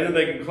 And then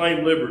they can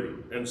claim liberty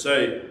and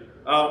say,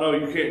 oh, no,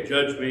 you can't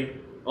judge me.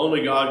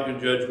 Only God can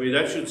judge me.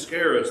 That should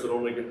scare us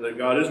that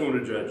God is going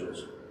to judge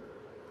us.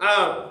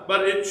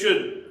 But it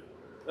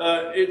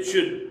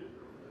should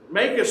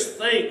make us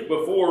think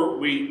before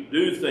we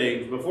do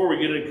things, before we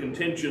get in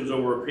contentions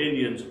over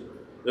opinions,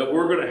 that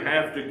we're going to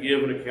have to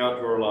give an account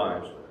to our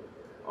lives.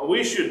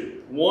 We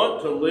should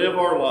want to live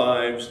our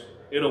lives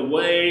in a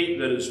way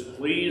that is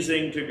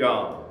pleasing to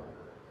God.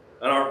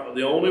 And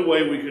the only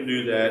way we can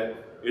do that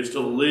is to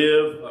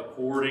live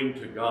according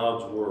to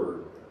God's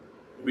Word.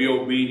 Be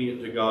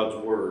obedient to God's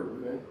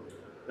Word. Okay.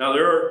 Now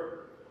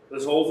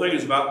this whole thing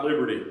is about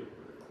liberty.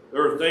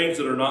 There are things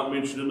that are not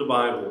mentioned in the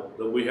Bible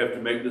that we have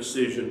to make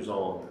decisions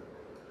on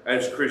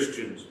as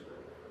Christians.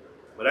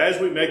 But as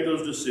we make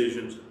those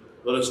decisions,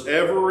 let us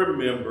ever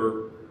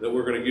remember that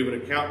we're going to give an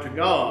account to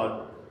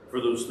God for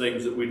those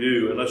things that we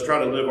do. And let's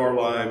try to live our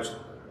lives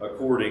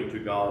according to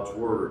God's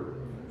Word.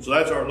 So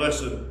that's our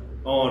lesson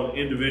on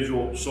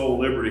individual soul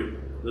liberty.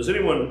 Does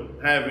anyone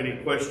have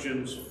any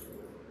questions?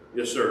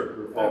 Yes,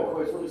 sir. I have a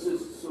question. When it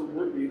says soul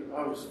liberty,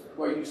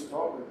 while you was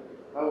talking,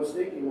 I was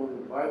thinking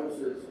when the Bible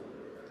says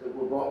that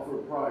we're bought for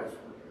a price,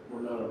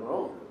 we're not our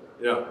own.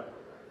 Yeah.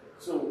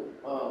 So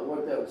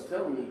what that was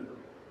telling me,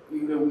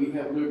 even though we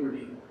have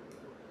liberty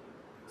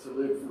to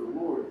live for the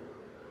Lord,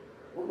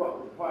 what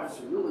about the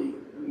pastor? Really,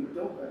 we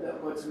don't have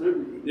that much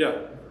liberty.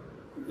 Yeah.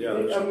 Yeah.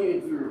 I mean,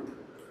 if you're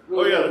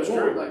Oh, yeah, that's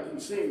Lord, true. like you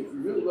say, if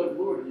you really love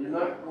the Lord, you're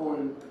not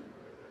going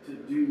to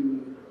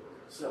do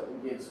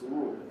something against the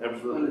Lord.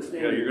 Absolutely.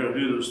 Understand? Yeah, you're going to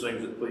do those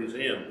things that please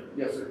Him.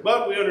 Yes, sir.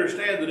 But we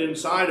understand that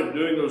inside of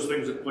doing those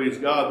things that please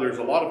God, there's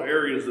a lot of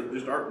areas that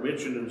just aren't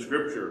mentioned in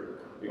Scripture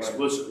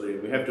explicitly.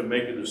 We have to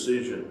make a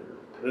decision.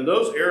 And in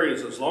those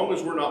areas, as long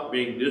as we're not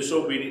being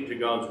disobedient to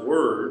God's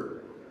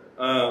Word,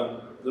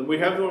 then we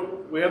have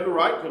the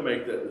right to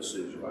make that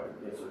decision. Right.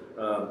 Yes,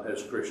 sir.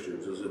 As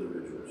Christians, as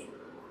individuals.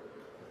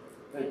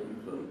 Thank you.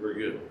 So, very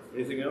good.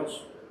 Anything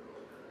else?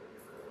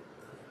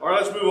 All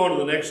right, let's move on to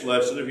the next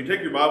lesson. If you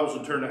take your Bibles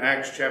and turn to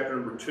Acts chapter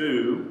number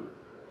 2.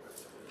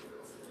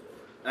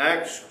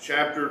 Acts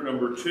chapter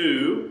number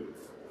 2.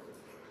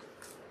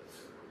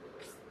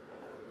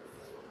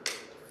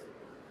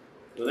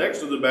 The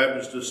next of the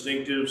Baptist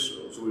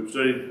distinctives, so we've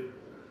studied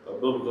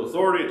biblical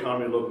authority,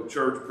 autonomy of local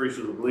church,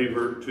 priesthood of the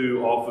believer,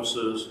 2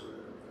 offices,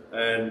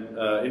 and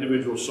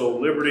individual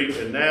soul liberty.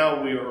 And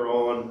now we are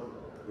on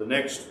the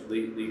next,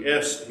 the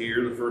S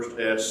here, the first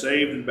S,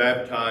 saved and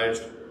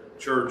baptized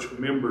church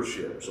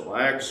membership. So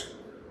Acts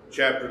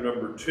chapter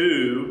number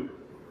 2,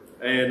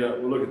 and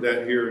we'll look at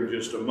that here in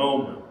just a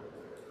moment.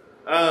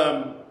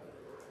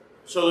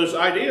 So this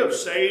idea of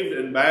saved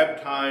and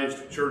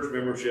baptized church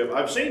membership,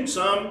 I've seen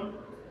some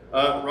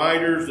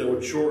writers that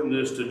would shorten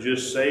this to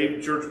just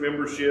saved church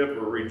membership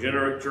or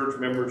regenerate church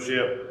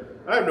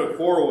membership. I have no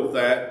quarrel with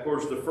that. Of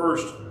course, the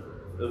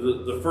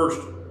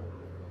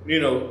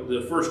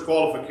first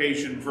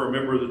qualification for a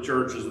member of the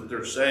church is that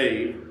they're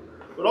saved.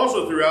 But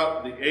also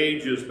throughout the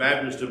ages,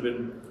 Baptists have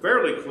been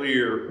fairly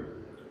clear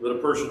that a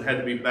person had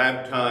to be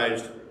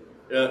baptized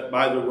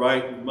by the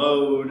right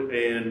mode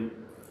and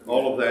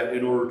all of that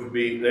in order to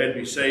be, they had to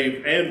be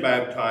saved and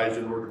baptized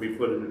in order to be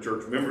put into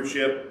church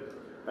membership.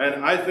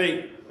 And I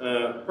think,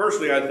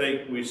 personally, I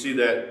think we see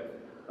that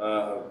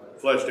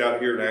fleshed out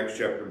here in Acts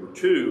chapter number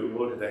 2, and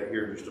we'll look at that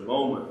here in just a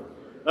moment.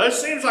 Now,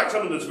 this seems like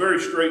something that's very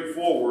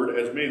straightforward,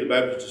 as many of the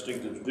Baptist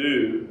distinctives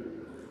do.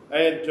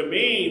 And to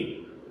me,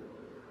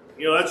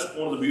 that's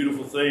one of the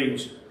beautiful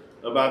things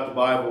about the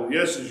Bible.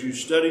 Yes, as you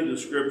study the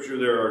Scripture,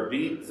 there are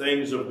deep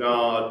things of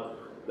God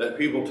that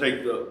people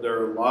take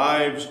their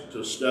lives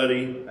to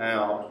study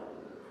out.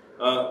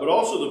 But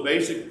also the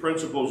basic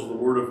principles of the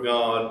Word of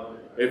God.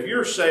 If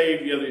you're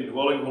saved, you have the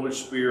indwelling Holy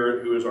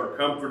Spirit, who is our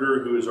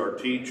comforter, who is our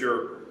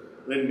teacher,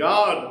 then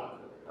God,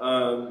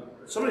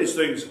 some of these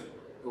things,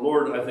 the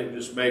Lord, I think,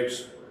 just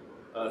makes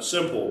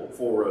simple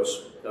for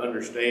us to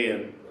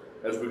understand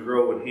as we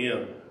grow in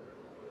Him.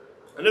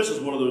 And this is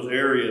one of those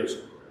areas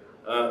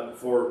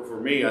for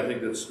me, I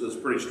think that's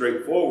pretty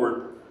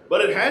straightforward.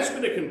 But it has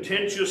been a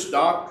contentious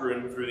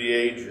doctrine through the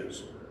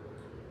ages.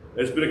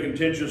 It's been a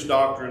contentious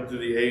doctrine through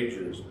the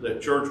ages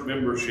that church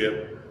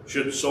membership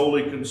should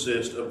solely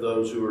consist of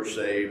those who are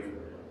saved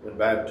and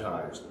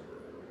baptized.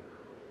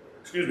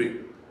 Excuse me.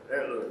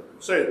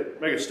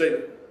 Make a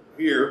statement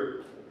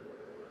here.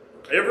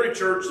 Every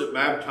church that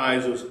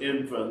baptizes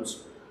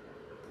infants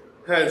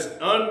has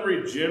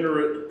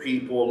unregenerate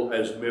people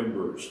as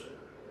members.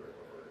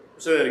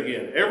 Say that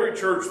again. Every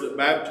church that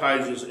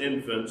baptizes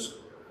infants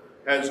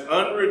has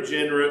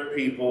unregenerate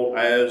people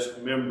as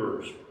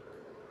members.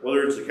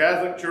 Whether it's the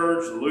Catholic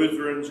Church, the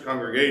Lutherans,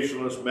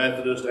 Congregationalists,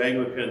 Methodists,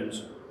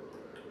 Anglicans,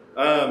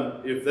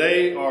 if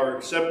they are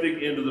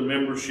accepting into the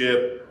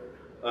membership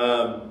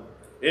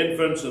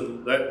infants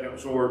and that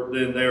sort,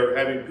 then they're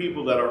having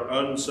people that are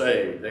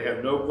unsaved. They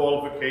have no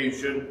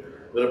qualification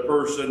that a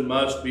person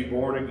must be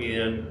born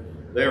again.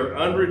 They are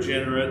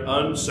unregenerate,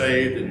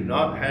 unsaved. They do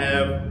not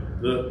have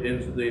the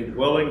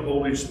indwelling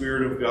Holy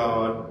Spirit of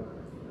God.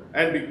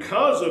 And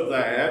because of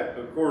that,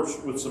 of course,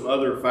 with some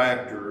other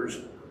factors,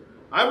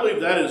 I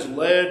believe that has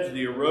led to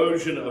the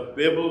erosion of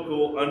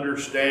biblical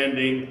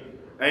understanding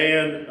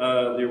and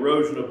the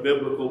erosion of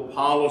biblical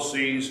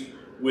policies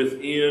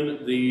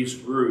within these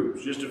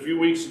groups. Just a few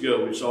weeks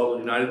ago, we saw the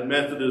United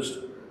Methodists,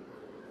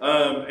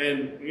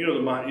 the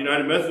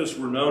United Methodists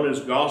were known as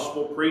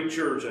gospel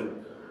preachers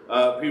and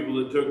people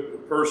that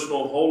took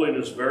personal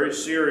holiness very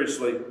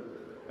seriously.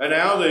 And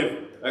now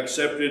they've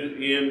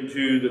accepted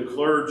into the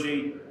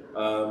clergy,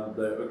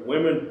 the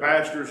women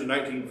pastors in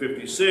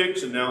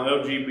 1956, and now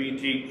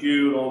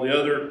LGBTQ and all the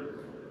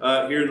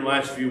other here in the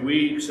last few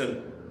weeks.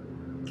 And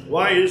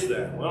why is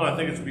that? Well, I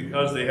think it's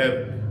because they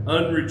have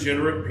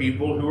unregenerate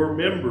people who are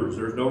members.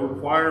 There's no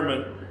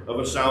requirement of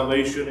a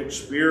salvation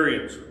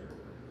experience.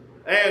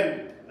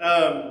 And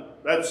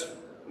that's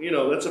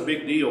a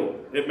big deal.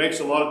 It makes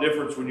a lot of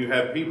difference when you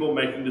have people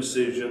making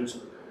decisions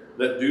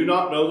that do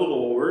not know the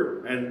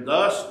Lord, and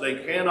thus they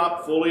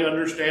cannot fully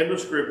understand the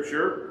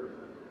Scripture.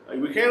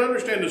 We can't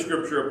understand the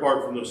Scripture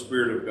apart from the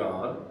Spirit of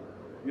God.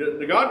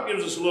 God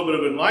gives us a little bit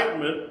of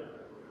enlightenment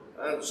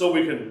so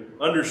we can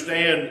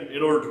understand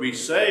in order to be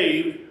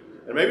saved.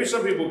 And maybe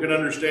some people can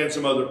understand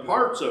some other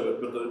parts of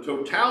it, but the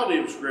totality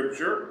of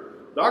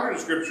Scripture, doctrine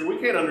of Scripture, we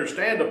can't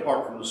understand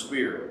apart from the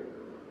Spirit.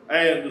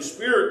 and the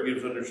Spirit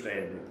gives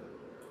understanding,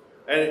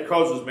 and it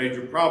causes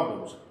major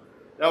problems.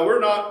 Now, we're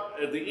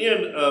not, at the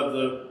end of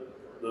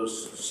the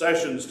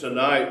sessions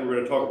tonight, we're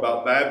going to talk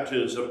about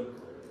baptism,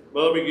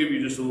 but let me give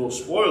you just a little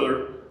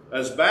spoiler.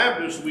 As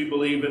Baptists, we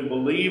believe in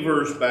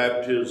believers'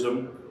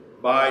 baptism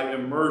by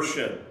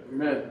immersion.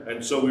 Amen.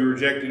 And so we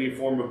reject any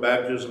form of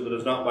baptism that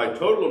is not by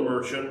total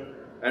immersion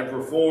and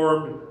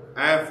performed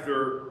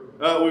after.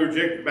 We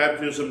reject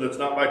baptism that's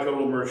not by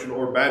total immersion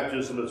or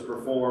baptism that's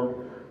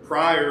performed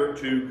prior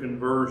to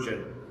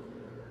conversion.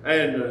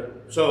 And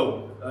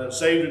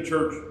saved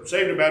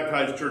and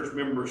baptized church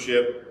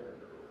membership.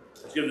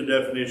 Let's give the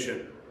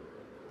definition.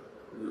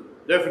 The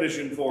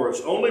definition for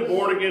us: only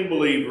born-again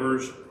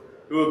believers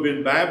who have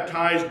been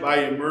baptized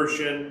by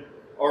immersion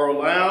are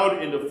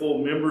allowed into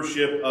full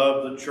membership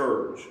of the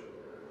church.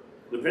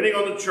 Depending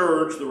on the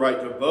church, the right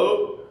to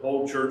vote,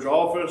 hold church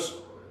office,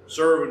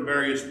 serve in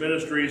various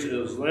ministries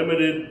is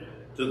limited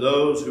to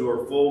those who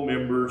are full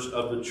members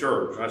of the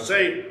church. I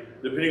say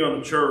depending on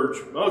the church.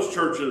 Most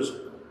churches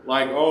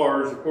like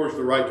ours, of course,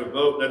 the right to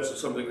vote, that's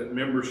something that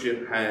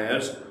membership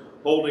has.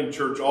 Holding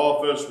church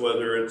office,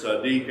 whether it's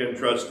a deacon,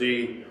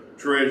 trustee,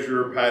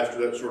 treasurer,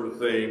 pastor, that sort of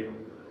thing.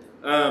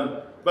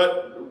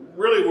 But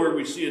really where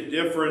we see a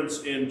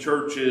difference in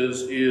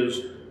churches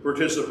is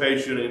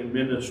participation in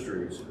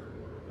ministries.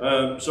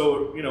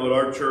 So, at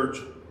our church,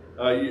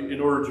 in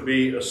order to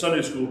be a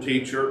Sunday school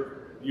teacher,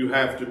 you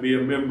have to be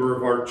a member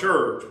of our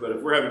church. But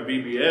if we're having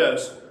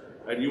VBS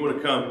and you want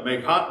to come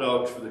make hot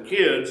dogs for the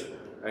kids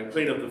and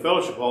clean up the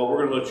fellowship hall,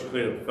 we're going to let you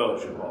clean up the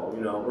fellowship hall,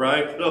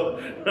 right?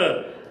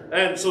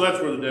 And so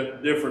that's where the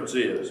difference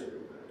is.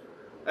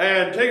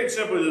 And taken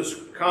simply, this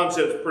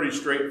concept's pretty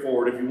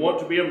straightforward. If you want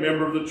to be a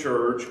member of the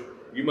church,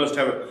 you must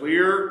have a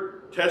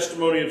clear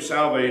testimony of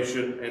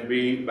salvation and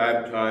be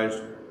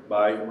baptized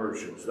by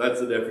immersion. So that's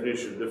the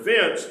definition.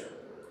 Defense,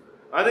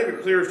 I think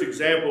the clearest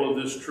example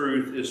of this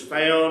truth is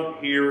found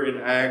here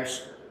in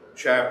Acts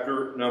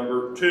chapter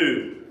number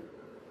 2.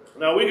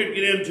 Now we could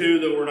get into,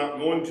 though we're not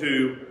going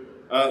to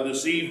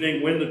this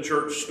evening, when the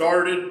church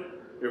started.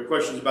 If you have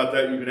questions about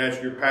that, you can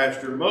ask your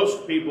pastor.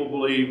 Most people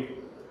believe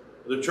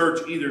the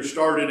church either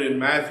started in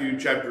Matthew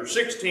chapter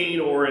 16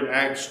 or in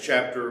Acts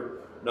chapter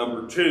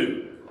number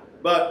 2.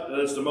 But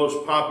that's the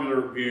most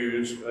popular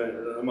views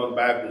among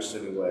Baptists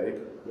anyway.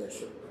 Yes,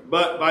 sir.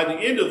 But by the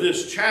end of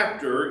this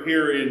chapter,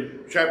 here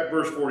in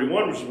verse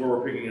 41, which is where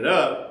we're picking it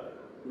up,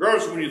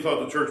 regardless of when you thought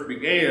the church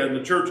began,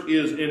 the church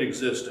is in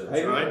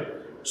existence, right?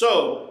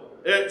 So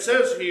it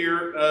says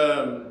here,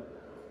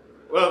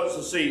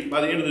 let's see, by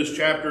the end of this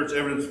chapter, it's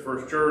evidence the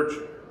first church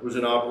was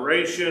in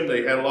operation.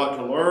 They had a lot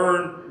to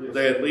learn. Yes.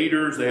 They had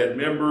leaders. They had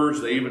members.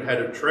 They even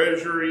had a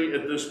treasury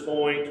at this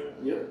point.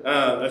 Yep.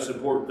 That's an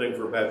important thing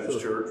for a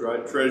Baptist church,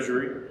 right?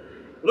 Treasury.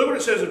 Look what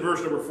it says in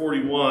verse number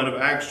 41 of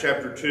Acts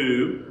chapter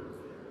 2.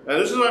 Now,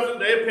 this is after the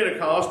day of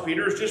Pentecost.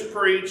 Peter has just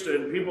preached,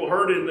 and people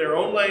heard it in their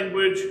own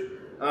language.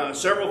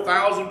 Several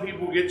thousand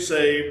people get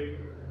saved.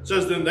 It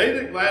says, then they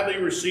that gladly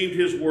received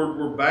his word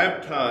were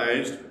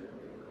baptized,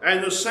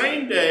 and the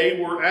same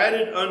day were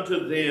added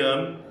unto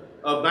them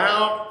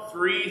about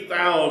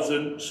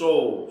 3,000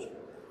 souls.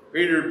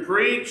 Peter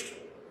preached.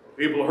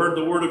 People heard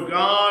the word of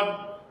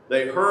God.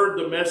 They heard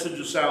the message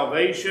of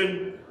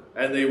salvation,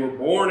 and they were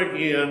born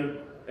again.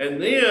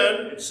 And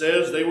then it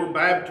says they were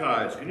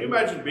baptized. Can you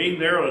imagine being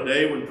there on a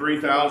day when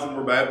 3,000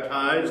 were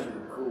baptized? It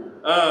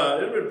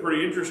would have been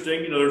pretty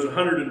interesting. There's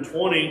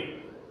 120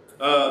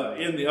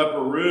 in the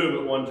upper room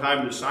at one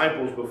time,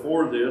 disciples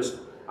before this.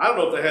 I don't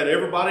know if they had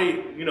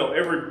everybody,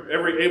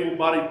 every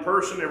able-bodied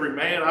person, every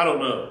man. I don't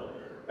know.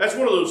 That's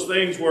one of those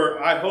things where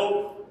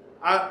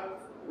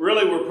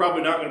we're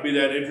probably not going to be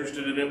that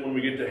interested in it when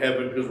we get to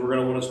heaven, because we're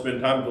going to want to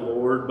spend time with the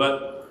Lord.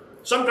 But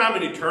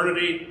sometime in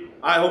eternity,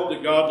 I hope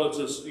that God lets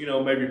us,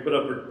 maybe put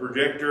up a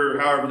projector,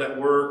 however that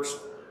works,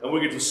 and we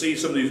get to see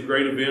some of these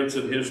great events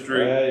in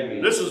history.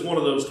 Amen. This is one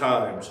of those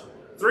times.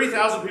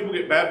 3,000 people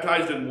get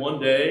baptized in one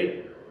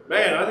day.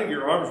 Man, I think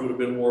your arms would have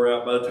been wore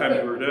out by the time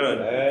you were done.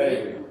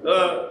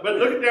 But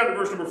look down to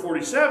verse number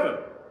 47.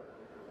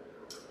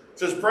 It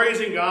says,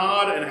 praising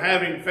God and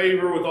having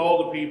favor with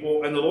all the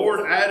people, and the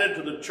Lord added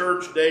to the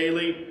church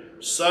daily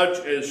such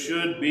as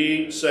should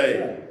be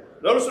saved.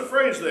 Notice the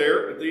phrase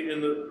there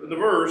in the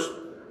verse,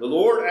 the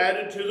Lord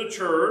added to the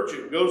church.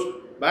 It goes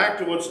back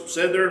to what's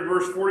said there in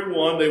verse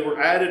 41. They were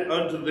added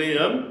unto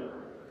them.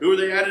 Who are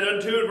they added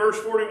unto in verse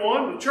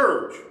 41? The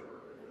church.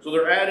 So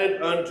they're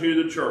added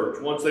unto the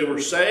church. Once they were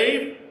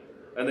saved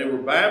and they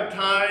were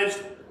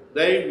baptized,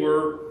 they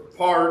were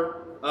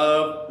part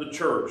of the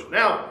church.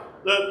 Now,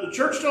 the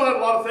church still had a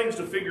lot of things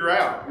to figure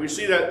out. We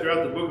see that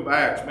throughout the book of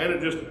Acts. Man,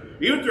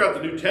 even throughout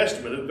the New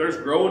Testament, there's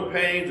growing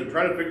pains and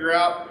trying to figure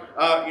out,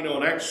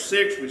 in Acts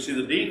 6, we see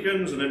the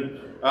deacons, and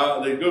then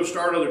they go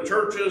start other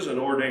churches and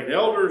ordain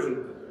elders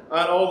and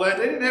all that.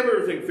 They didn't have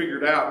everything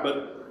figured out,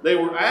 but they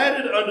were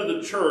added unto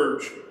the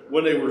church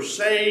when they were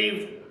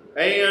saved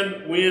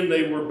and when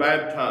they were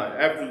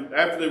baptized.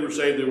 After they were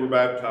saved, they were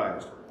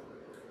baptized.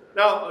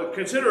 Now,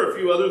 consider a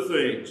few other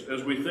things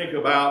as we think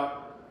about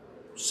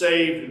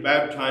saved and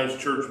baptized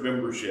church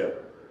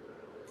membership.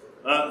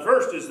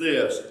 First is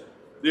this.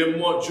 The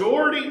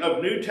majority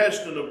of New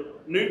Testament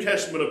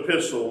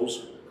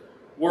epistles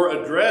were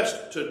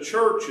addressed to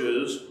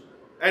churches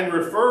and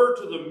refer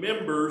to the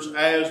members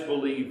as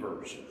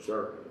believers.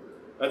 Sure.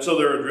 And so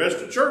they're addressed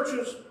to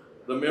churches.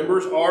 The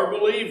members are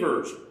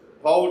believers.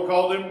 Paul would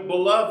call them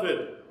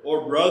beloved,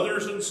 or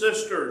brothers and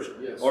sisters,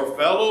 yes, or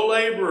fellow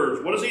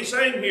laborers. What is he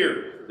saying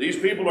here? These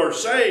people are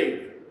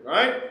saved,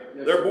 right?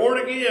 Yes, they're born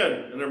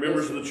again, and they're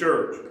members of the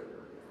church.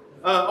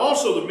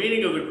 Also, the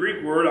meaning of the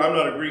Greek word, I'm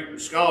not a Greek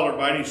scholar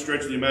by any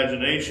stretch of the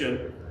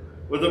imagination,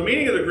 but the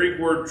meaning of the Greek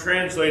word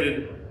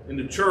translated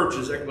into church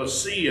is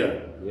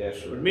ecclesia.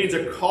 Yes, sir. It means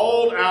a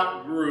called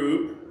out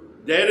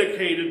group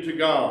dedicated to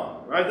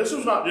God, right? This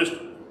was not just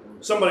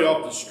somebody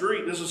off the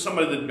street. This is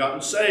somebody that had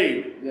gotten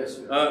saved, yes,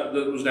 sir,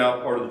 that was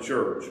now part of the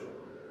church.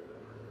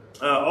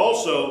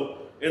 Also,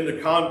 in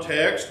the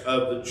context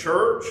of the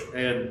church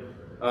and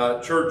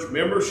church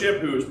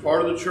membership, who is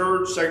part of the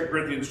church, 2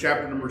 Corinthians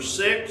chapter number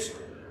 6,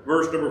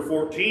 verse number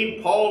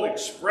 14, Paul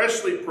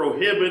expressly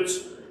prohibits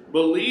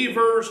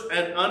believers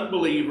and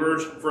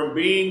unbelievers from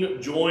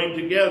being joined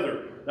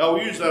together. Now,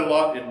 we use that a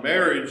lot in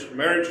marriage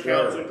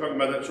counseling, talking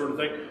about that sort of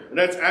thing, and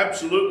that's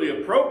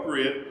absolutely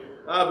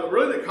appropriate. But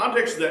really the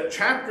context of that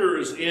chapter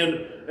is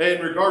in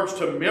regards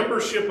to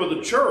membership of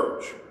the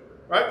church.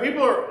 Right?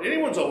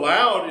 Anyone's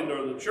allowed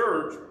into the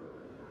church.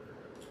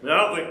 And I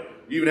don't think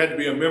you even had to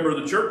be a member of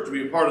the church to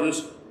be a part of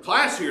this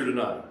class here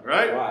tonight,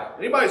 right? Right.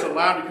 Anybody's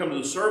allowed to come to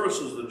the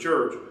services of the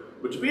church.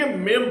 But to be a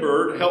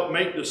member, to help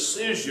make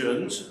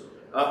decisions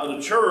of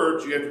the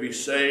church, you have to be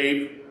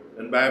saved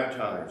and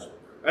baptized.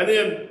 And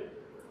then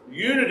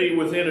unity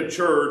within a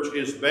church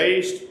is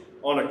based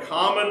on a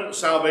common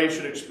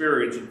salvation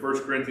experience in 1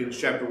 Corinthians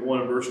chapter 1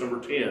 and verse number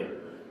 10. You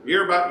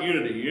hear about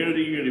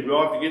unity. We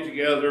all have to get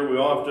together. We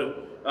all have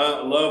to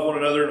love one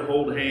another and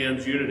hold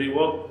hands. Unity.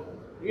 Well,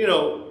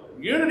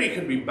 unity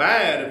can be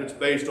bad if it's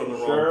based on the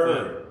wrong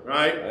thing,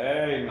 right?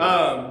 Amen.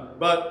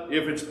 But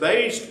if it's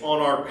based on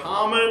our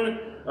common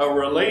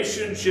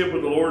relationship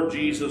with the Lord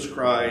Jesus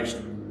Christ,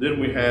 then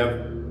we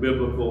have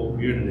biblical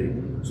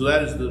unity. So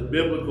that is the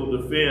biblical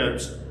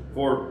defense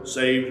for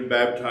saved and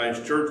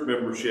baptized church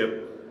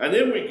membership. And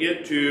then we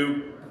get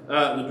to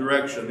the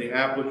direction, the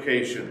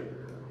application.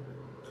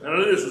 And I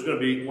knew this was going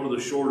to be one of the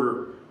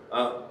shorter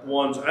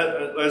ones.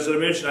 As I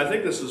mentioned, I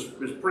think this is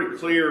pretty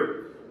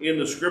clear in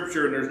the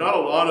Scripture, and there's not a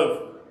lot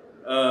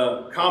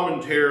of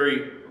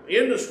commentary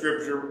in the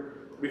Scripture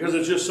because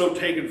it's just so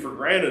taken for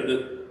granted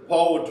that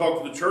Paul would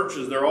talk to the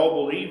churches. They're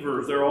all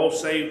believers. They're all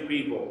saved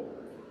people.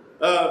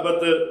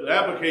 But the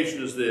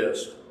application is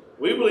this.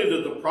 We believe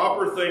that the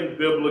proper thing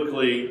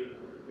biblically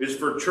is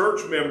for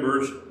church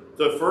members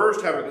to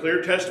first have a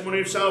clear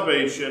testimony of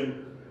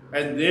salvation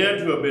and then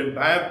to have been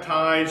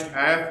baptized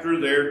after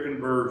their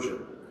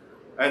conversion.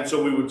 And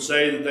so we would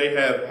say that they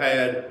have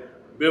had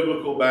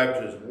biblical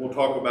baptism. We'll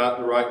talk about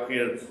the right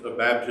canons of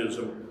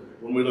baptism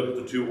when we look at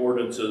the two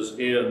ordinances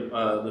in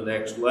the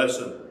next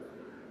lesson.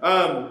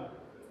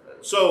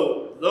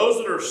 So those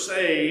that are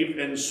saved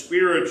and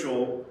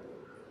spiritual,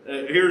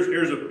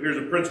 here's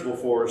a principle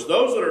for us.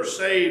 Those that are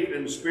saved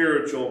and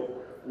spiritual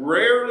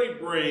rarely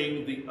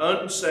bring the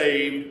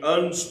unsaved,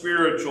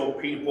 unspiritual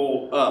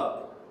people up.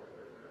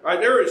 Right?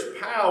 There is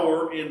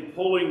power in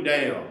pulling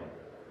down.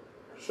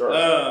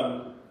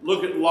 Sure.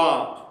 Look at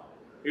Lot.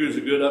 He was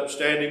a good,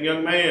 upstanding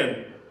young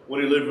man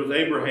when he lived with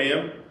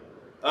Abraham.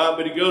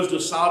 But he goes to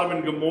Sodom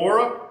and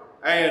Gomorrah,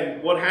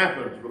 and what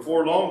happens?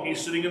 Before long, he's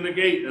sitting in the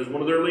gate as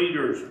one of their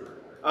leaders.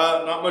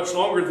 Not much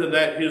longer than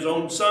that, his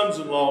own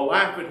sons-in-law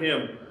laugh at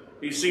him.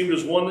 He seemed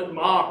as one that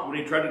mocked when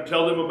he tried to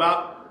tell them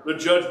about the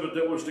judgment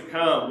that was to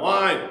come.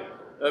 Why?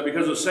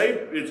 Because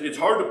it's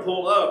hard to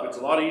pull up. It's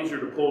a lot easier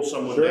to pull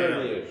someone down.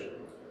 Sure it is.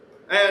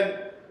 And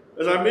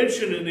as I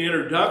mentioned in the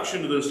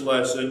introduction to this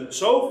lesson,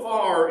 so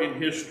far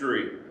in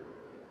history,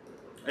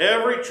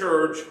 every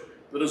church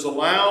that has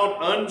allowed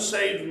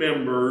unsaved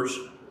members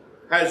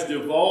has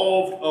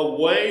devolved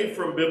away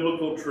from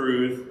biblical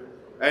truth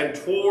and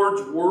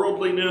towards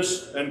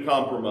worldliness and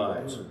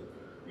compromise.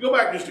 You go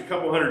back just a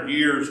couple hundred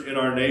years in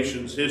our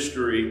nation's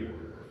history,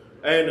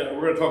 and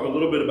we're going to talk a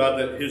little bit about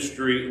that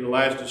history in the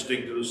last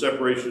distinctive, the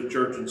separation of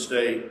church and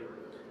state.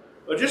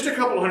 But just a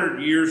couple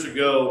hundred years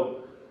ago,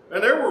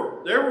 and there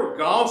were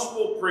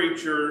gospel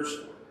preachers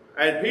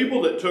and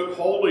people that took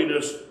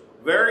holiness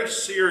very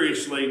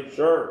seriously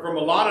from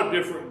a lot of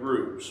different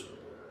groups,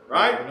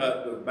 right?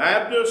 The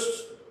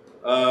Baptists,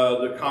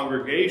 the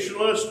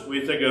Congregationalists.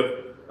 We think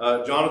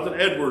of Jonathan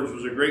Edwards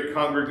was a great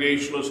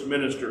Congregationalist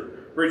minister.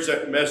 Preached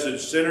that message,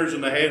 sinners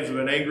in the hands of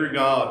an angry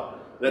God,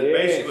 that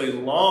basically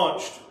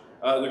launched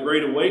the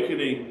Great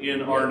Awakening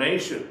in our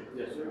nation.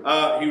 Yes,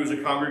 sir. He was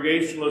a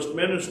Congregationalist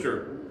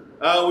minister.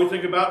 We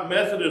think about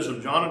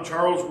Methodism, John and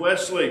Charles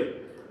Wesley,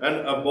 and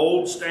a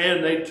bold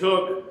stand they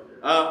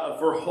took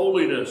for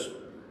holiness.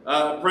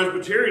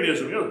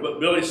 Presbyterianism, but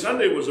Billy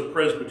Sunday was a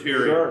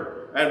Presbyterian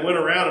and went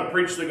around and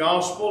preached the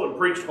gospel and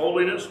preached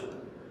holiness.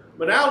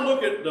 But now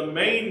look at the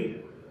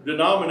main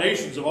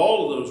denominations of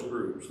all of those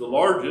groups. The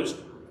largest,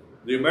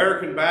 the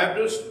American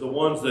Baptists, the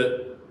ones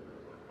that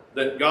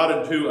that got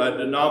into a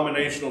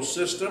denominational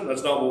system.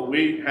 That's not what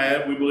we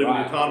have. We believe in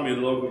the autonomy of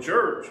the local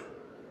church.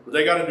 But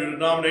they got into a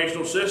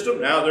denominational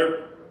system. Now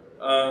they're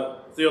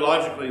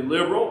theologically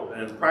liberal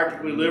and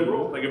practically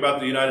liberal. Think about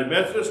the United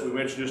Methodists, we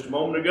mentioned just a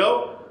moment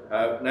ago.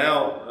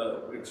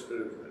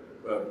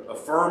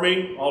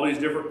 Affirming all these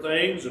different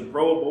things, and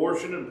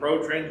pro-abortion and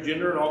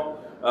pro-transgender, and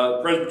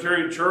all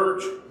Presbyterian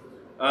Church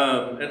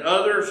and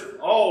others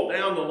all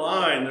down the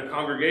line. The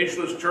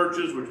Congregationalist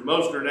churches, which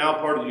most are now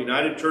part of the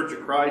United Church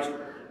of Christ,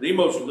 the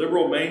most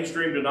liberal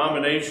mainstream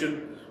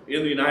denomination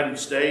in the United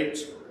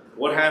States.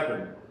 What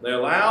happened? They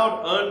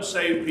allowed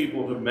unsaved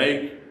people to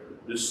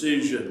make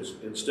decisions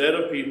instead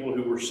of people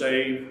who were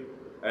saved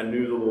and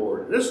knew the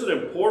Lord. This is an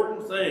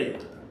important thing,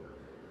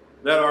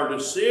 that our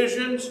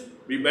decisions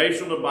be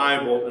based on the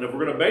Bible. And if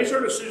we're going to base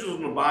our decisions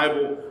on the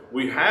Bible,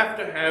 we have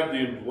to have the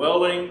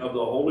indwelling of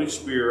the Holy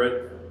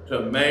Spirit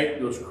to make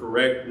those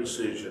correct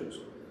decisions.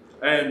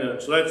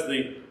 And so that's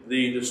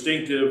the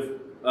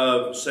distinctive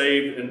of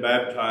saved and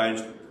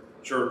baptized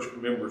church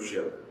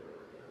membership.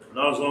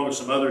 Not as long as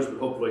some others, but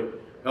hopefully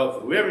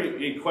helpful. Do we have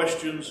any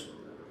questions,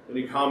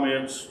 any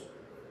comments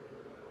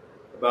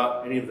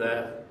about any of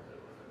that?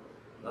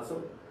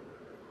 Nothing?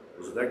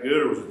 Was it that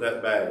good or was it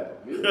that bad?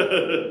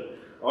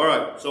 All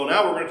right, so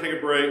now we're going to take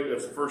a break.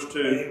 That's the first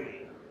two.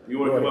 You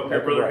want to come up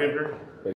here, Brother Hivner?